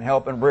them, and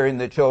help in rearing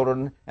the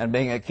children and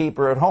being a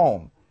keeper at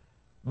home.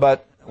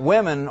 But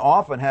women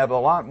often have a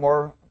lot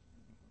more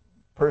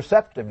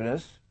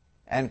perceptiveness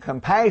and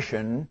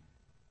compassion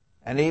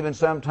and even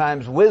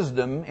sometimes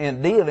wisdom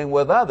in dealing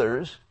with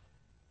others,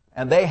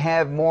 and they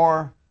have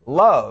more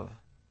love.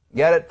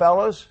 Get it,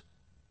 fellas?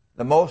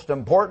 The most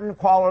important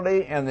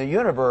quality in the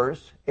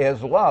universe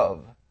is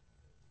love.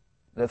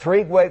 The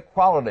three great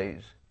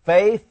qualities: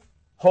 faith,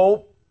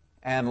 hope,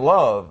 and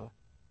love.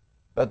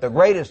 But the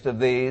greatest of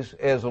these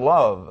is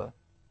love.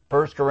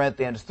 1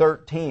 Corinthians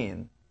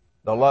 13,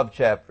 the love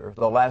chapter,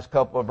 the last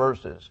couple of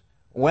verses.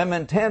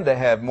 Women tend to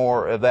have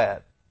more of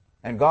that.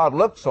 And God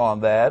looks on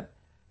that.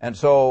 And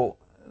so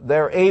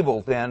they're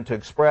able then to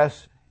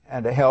express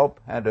and to help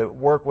and to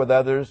work with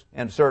others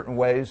in certain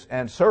ways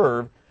and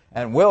serve,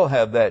 and will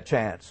have that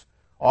chance.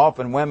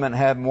 Often women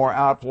have more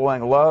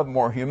outflowing love,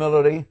 more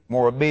humility,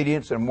 more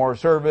obedience, and more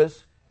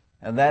service.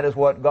 And that is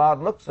what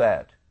God looks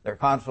at. They're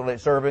constantly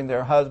serving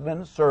their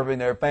husbands, serving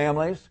their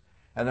families,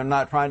 and they're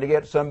not trying to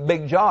get some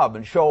big job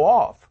and show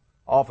off.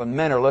 Often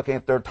men are looking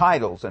at their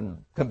titles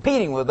and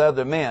competing with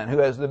other men who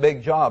has the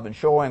big job and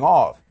showing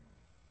off.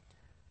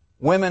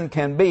 Women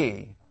can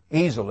be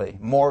easily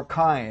more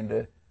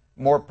kind,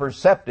 more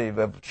perceptive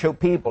of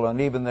people and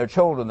even their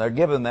children. They're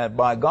given that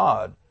by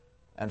God,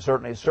 and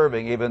certainly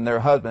serving even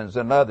their husbands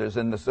and others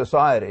in the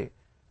society.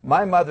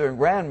 My mother and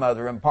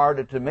grandmother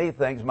imparted to me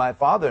things my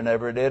father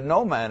never did,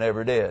 no man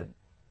ever did.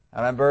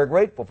 And I'm very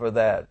grateful for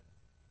that.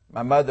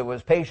 My mother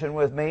was patient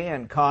with me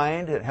and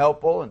kind and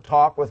helpful and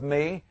talked with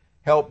me,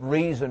 helped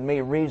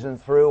reason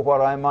through what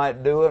I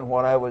might do and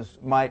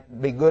what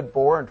might be good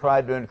for, and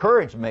tried to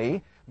encourage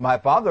me. My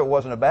father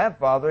wasn't a bad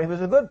father, he was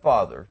a good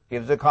father. He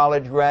was a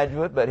college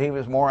graduate, but he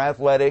was more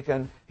athletic,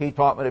 and he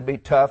taught me to be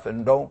tough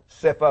and don't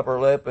stiff upper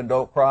lip and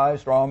don't cry,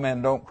 strong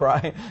men don't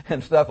cry,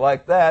 and stuff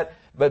like that.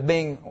 But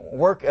being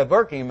a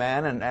working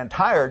man and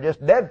tired,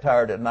 just dead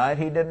tired at night,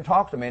 he didn't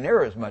talk to me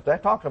near as much. I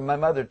talked to my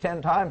mother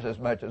 10 times as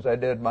much as I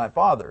did my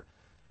father.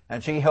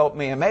 And she helped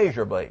me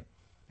immeasurably.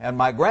 And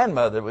my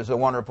grandmother was a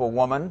wonderful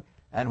woman.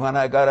 And when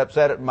I got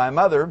upset at my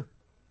mother,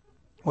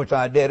 which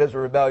I did as a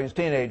rebellious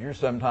teenager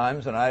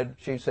sometimes, and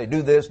she'd say,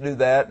 do this, do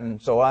that,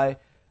 and so I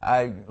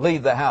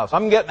leave the house.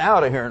 I'm getting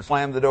out of here, and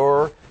slam the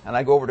door, and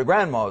I go over to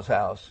Grandma's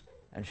house.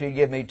 And she'd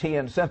give me tea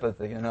and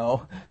sympathy, you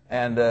know.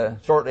 And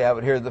shortly I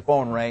would hear the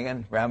phone ring,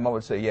 and Grandma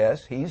would say,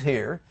 yes, he's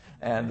here.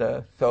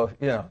 And so,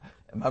 you know,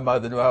 my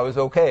mother knew I was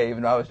okay,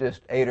 even though I was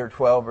just 8 or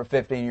 12 or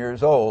 15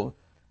 years old.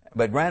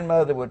 But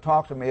Grandmother would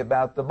talk to me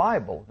about the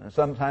Bible, and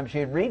sometimes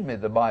she'd read me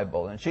the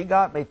Bible. And she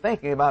got me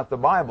thinking about the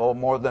Bible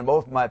more than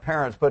both my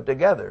parents put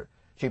together.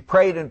 She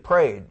prayed and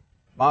prayed.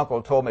 My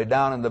uncle told me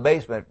down in the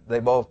basement,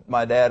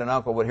 my dad and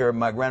uncle would hear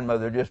my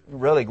grandmother just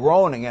really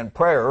groaning in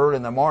prayer early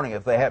in the morning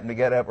if they happened to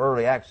get up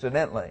early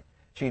accidentally.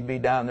 She'd be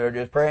down there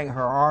just praying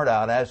her heart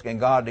out, asking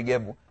God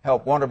to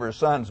help one of her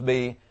sons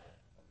be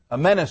a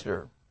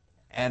minister,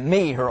 and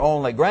me, her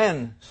only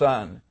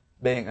grandson,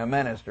 being a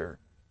minister.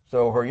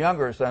 So her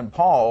younger son,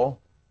 Paul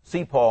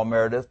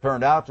Meredith,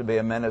 turned out to be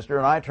a minister,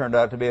 and I turned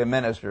out to be a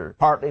minister,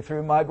 partly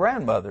through my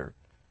grandmother.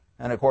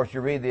 And of course, you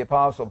read the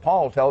Apostle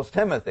Paul tells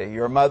Timothy,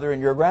 your mother and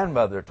your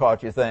grandmother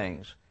taught you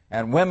things.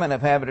 And women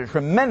have had a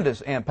tremendous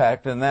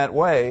impact in that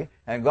way,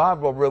 and God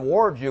will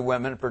reward you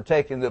women for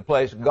taking the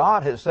place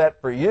God has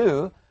set for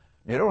you.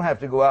 You don't have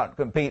to go out and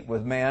compete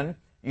with men.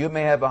 You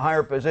may have a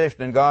higher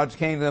position in God's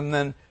kingdom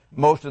than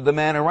most of the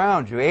men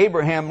around you.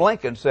 Abraham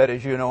Lincoln said,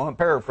 as you know, I'm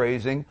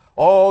paraphrasing,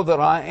 all that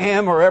I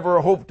am or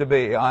ever hope to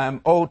be, I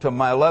am owed to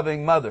my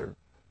loving mother.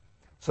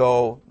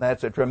 So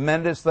that's a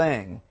tremendous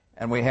thing,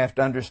 and we have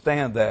to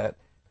understand that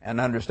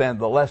and understand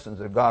the lessons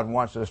that God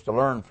wants us to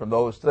learn from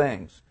those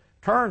things.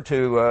 Turn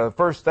to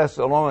 1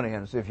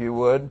 Thessalonians, if you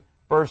would.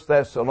 1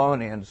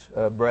 Thessalonians,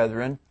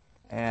 brethren,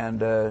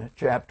 and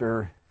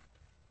chapter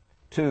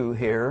 2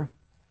 here.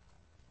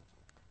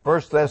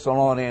 1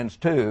 Thessalonians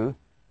 2,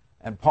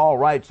 and Paul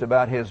writes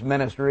about his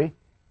ministry.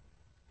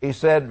 He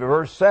said,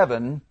 verse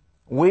 7,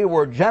 we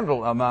were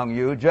gentle among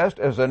you, just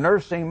as a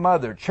nursing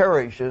mother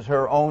cherishes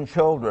her own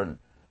children.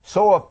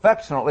 So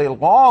affectionately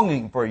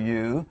longing for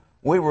you,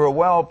 we were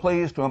well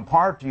pleased to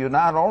impart to you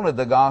not only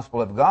the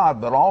gospel of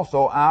God, but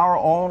also our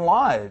own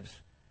lives,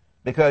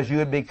 because you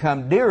had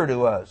become dear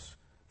to us.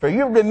 For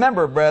you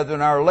remember,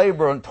 brethren, our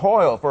labor and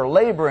toil, for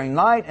laboring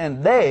night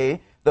and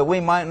day, that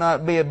we might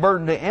not be a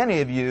burden to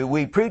any of you,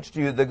 we preached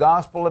to you the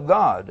gospel of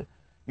God.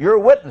 You're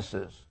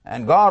witnesses,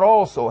 and God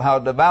also, how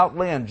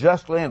devoutly and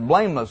justly and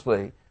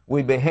blamelessly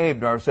we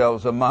behaved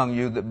ourselves among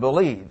you that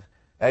believe.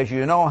 As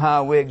you know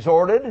how we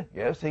exhorted,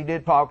 yes, he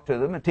did talk to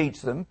them and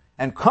teach them,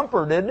 and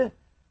comforted,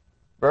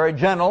 very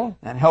gentle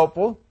and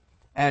helpful,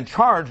 and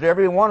charged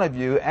every one of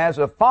you as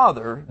a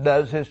father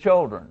does his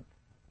children.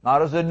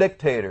 Not as a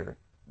dictator,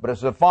 but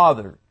as a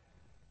father,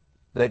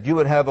 that you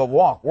would have a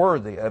walk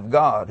worthy of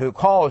God, who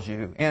calls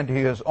you into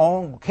his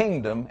own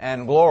kingdom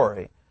and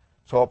glory.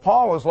 So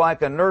Paul was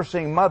like a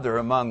nursing mother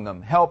among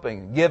them,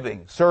 helping,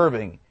 giving,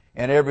 serving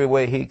in every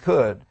way he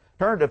could.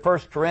 Turn to 1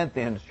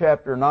 Corinthians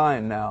chapter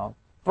 9 now.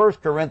 1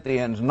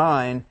 Corinthians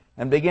 9,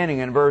 and beginning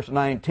in verse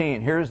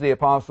 19. Here's the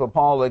Apostle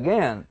Paul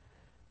again.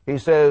 He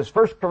says,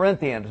 1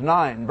 Corinthians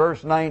 9,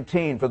 verse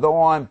 19, for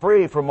though I'm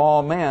free from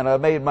all men,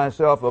 I've made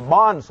myself a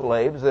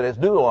bondslave, that is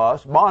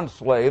doulos,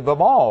 bondslave of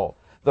all,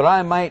 that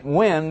I might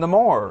win the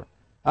more.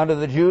 Unto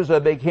the Jews I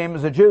became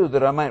as a Jew,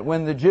 that I might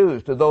win the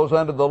Jews. To those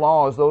under the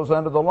law as those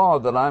under the law,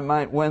 that I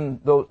might win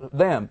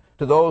them.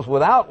 To those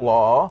without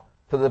law,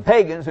 to the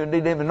pagans who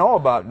didn't even know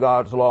about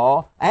God's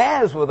law,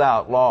 as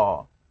without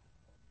law.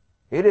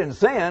 He didn't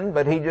sin,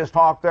 but he just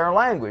talked their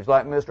language,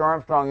 like Mr.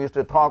 Armstrong used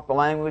to talk the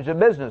language of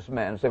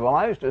businessmen. Say, well,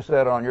 I used to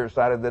sit on your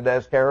side of the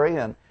desk, Harry,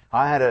 and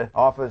I had an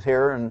office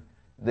here in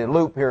the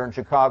Loop here in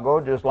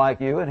Chicago, just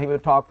like you, and he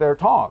would talk their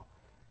talk.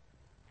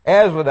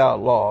 As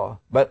without law,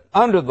 but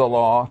under the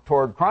law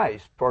toward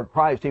Christ. Toward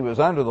Christ he was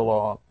under the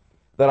law,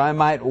 that I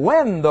might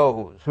win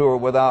those who are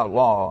without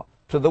law.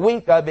 To the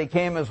weak I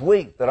became as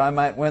weak, that I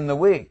might win the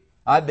weak.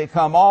 I'd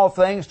become all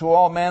things to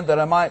all men, that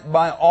I might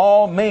by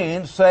all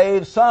means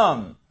save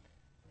some.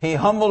 He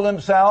humbled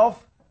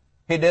himself.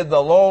 He did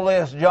the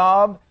lowliest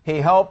job. He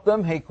helped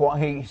them.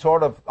 He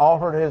sort of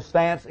altered his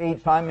stance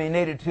each time he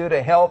needed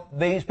to help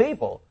these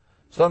people.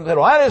 Some said,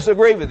 well, I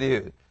disagree with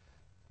you.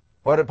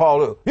 What did Paul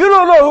do? You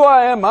don't know who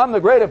I am. I'm the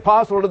great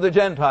apostle to the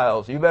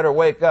Gentiles. You better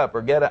wake up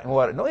or get out.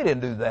 What? No, he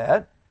didn't do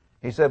that.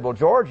 He said, well,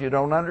 George, you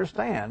don't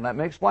understand. Let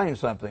me explain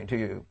something to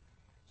you.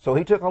 So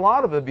he took a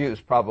lot of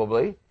abuse,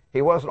 probably.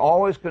 He wasn't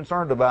always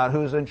concerned about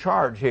who's in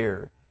charge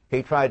here.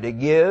 He tried to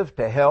give,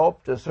 to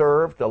help, to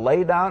serve, to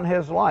lay down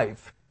his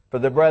life for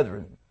the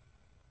brethren.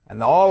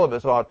 And all of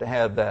us ought to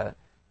have that.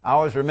 I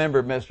always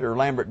remember Mr.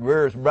 Lambert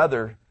Greer's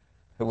brother,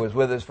 who was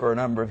with us for a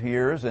number of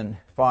years, and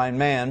fine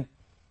man.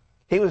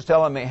 He was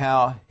telling me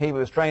how he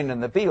was trained in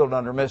the field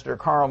under Mr.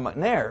 Carl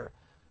McNair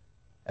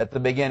at the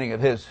beginning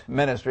of his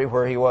ministry,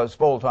 where he was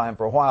full-time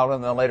for a while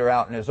and then later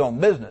out in his own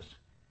business.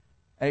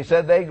 And he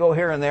said they'd go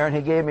here and there, and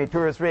he gave me 2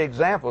 or 3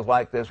 examples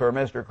like this where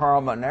Mr.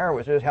 Carl McNair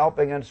was just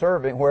helping and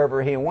serving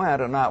wherever he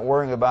went and not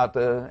worrying about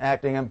the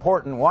acting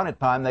important. One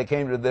time they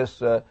came to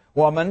this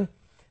woman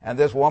And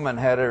this woman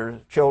had her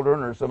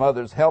children or some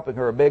others helping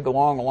her, a big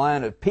long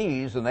line of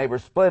peas, and they were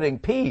splitting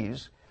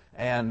peas.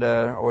 And,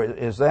 or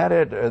is that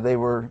it? They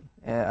were,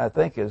 I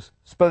think, is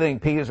splitting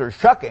peas or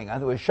shucking. I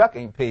think it was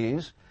shucking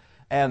peas.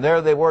 And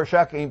there they were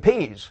shucking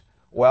peas.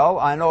 Well,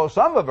 I know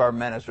some of our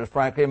ministers,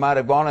 frankly, might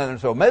have gone in and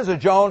said, Mrs.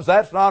 Jones,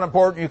 that's not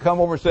important. You come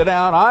over and sit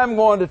down. I'm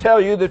going to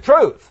tell you the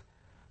truth.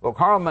 Well,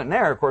 Carl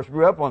McNair, of course,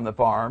 grew up on the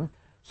farm,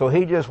 so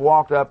he just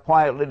walked up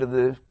quietly to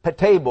the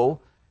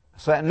table,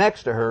 sat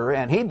next to her,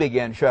 and he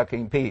began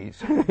shucking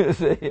peas.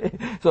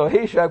 So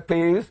he shucked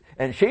peas,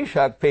 and she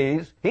shucked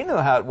peas. He knew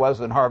how it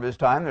was in harvest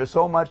time. There's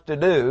so much to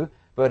do,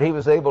 but he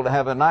was able to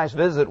have a nice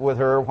visit with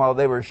her while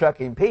they were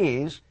shucking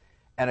peas.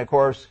 And, of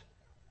course,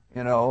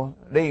 you know,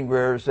 Dean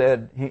Greer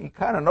said he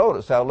kind of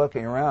noticed how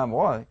looking around,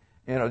 boy,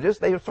 you know,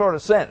 just they sort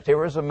of sensed here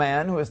was a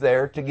man who was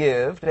there to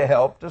give, to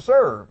help, to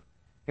serve.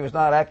 He was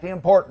not acting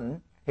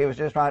important. He was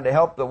just trying to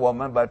help the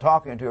woman by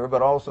talking to her,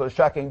 but also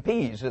shucking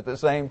peas at the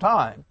same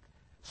time.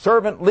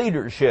 Servant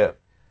leadership.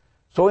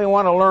 So we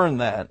want to learn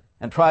that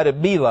and try to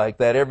be like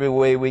that every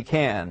way we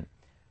can.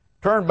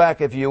 Turn back,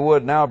 if you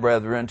would now,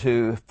 brethren,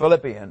 to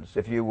Philippians,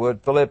 if you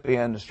would,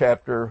 Philippians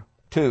chapter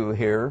 2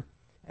 here.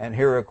 And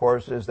here, of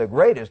course, is the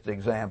greatest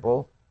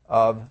example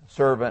of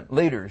servant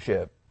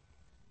leadership.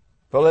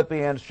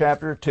 Philippians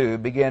chapter 2,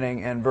 beginning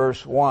in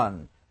verse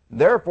 1.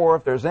 Therefore,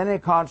 if there's any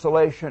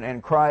consolation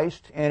in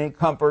Christ, any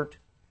comfort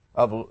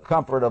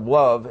of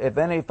love, if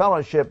any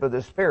fellowship of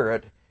the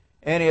Spirit,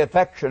 any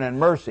affection and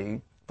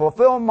mercy,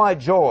 fulfill my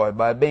joy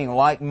by being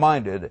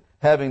like-minded,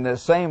 having the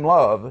same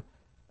love,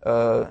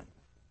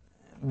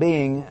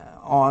 being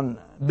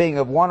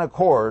of one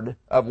accord,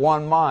 of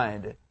one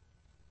mind.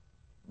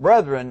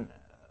 Brethren,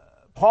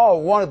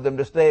 Paul wanted them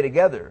to stay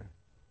together.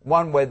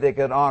 One way they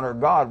could honor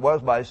God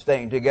was by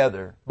staying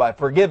together, by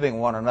forgiving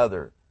one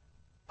another,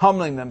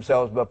 humbling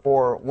themselves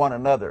before one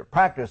another,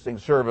 practicing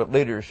servant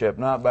leadership,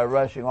 not by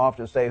rushing off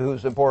to say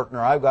who's important,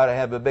 or I've got to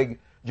have a big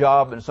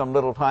job in some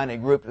little tiny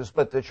group to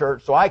split the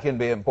church so I can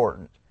be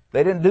important.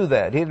 They didn't do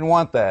that. He didn't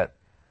want that.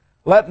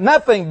 Let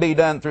nothing be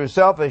done through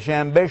selfish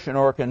ambition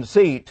or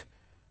conceit,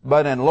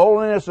 but in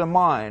lowliness of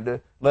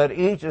mind, let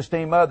each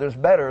esteem others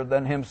better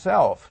than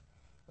himself.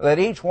 Let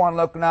each one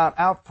look not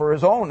out for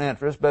his own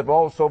interest, but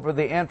also for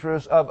the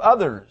interest of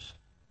others.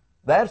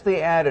 That's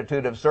the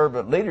attitude of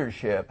servant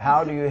leadership.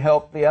 How do you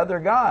help the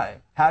other guy?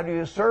 How do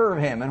you serve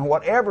him in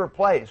whatever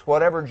place,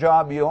 whatever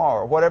job you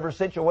are, whatever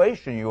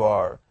situation you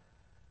are?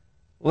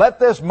 Let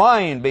this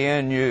mind be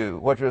in you,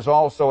 which was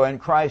also in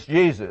Christ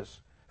Jesus,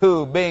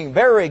 who, being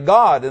very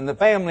God in the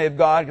family of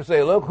God, could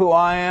say, look who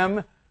I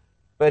am,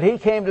 but he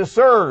came to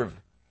serve.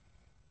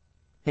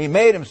 He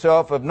made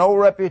himself of no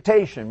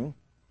reputation,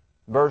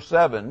 verse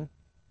 7,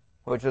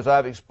 which, as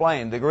I've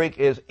explained, the Greek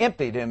is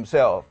emptied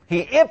himself.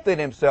 He emptied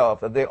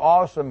himself of the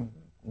awesome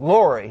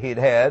glory he'd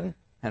had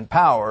and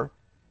power,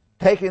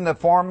 taking the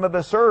form of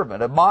a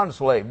servant, a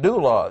bondslave,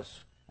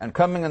 doulos, and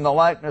coming in the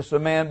likeness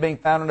of man, being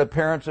found in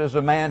appearance as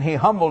a man, he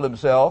humbled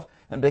himself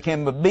and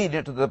became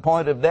obedient to the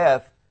point of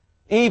death,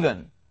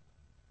 even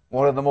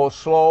one of the most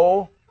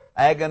slow,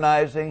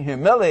 agonizing,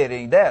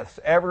 humiliating deaths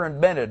ever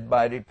invented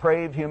by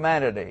depraved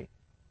humanity.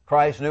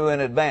 Christ knew in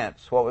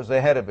advance what was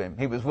ahead of him.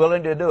 He was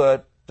willing to do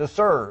it to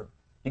serve,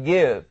 to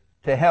give,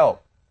 to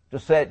help, to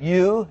set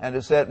you and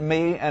to set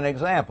me an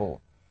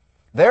example.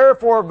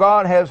 Therefore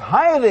God has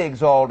highly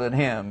exalted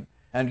him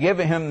and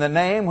given him the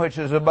name which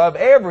is above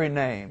every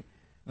name,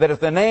 that at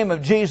the name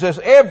of Jesus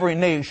every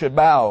knee should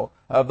bow,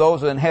 of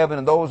those in heaven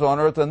and those on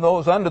earth and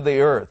those under the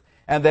earth,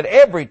 and that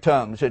every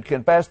tongue should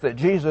confess that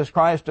Jesus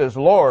Christ is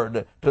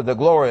Lord, to the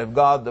glory of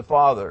God the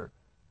Father.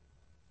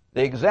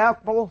 The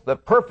example, the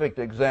perfect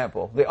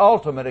example, the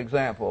ultimate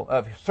example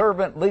of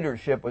servant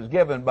leadership was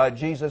given by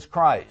Jesus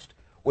Christ.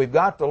 We've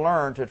got to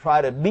learn to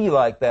try to be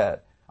like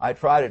that. I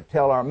try to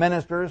tell our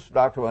ministers,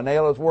 Dr.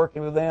 Winnail is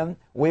working with them,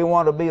 we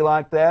want to be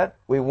like that.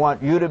 We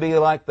want you to be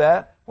like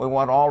that. We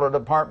want all the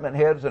department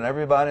heads and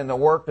everybody in the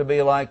work to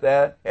be like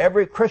that.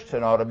 Every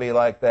Christian ought to be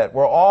like that.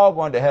 We're all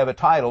going to have a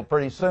title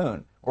pretty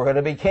soon. We're going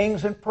to be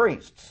kings and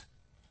priests.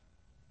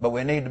 But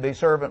we need to be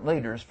servant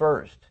leaders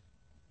first.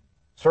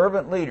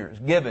 Servant leaders,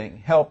 giving,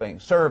 helping,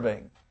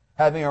 serving,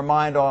 having our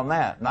mind on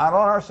that. Not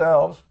on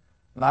ourselves,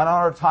 not on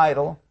our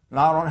title,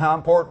 not on how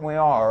important we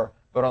are,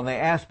 but on the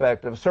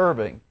aspect of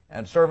serving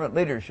and servant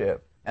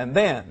leadership. And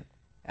then,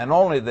 and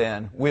only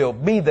then, we'll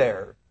be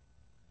there.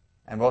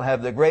 And we'll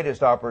have the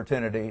greatest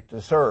opportunity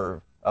to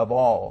serve of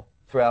all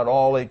throughout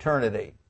all eternity.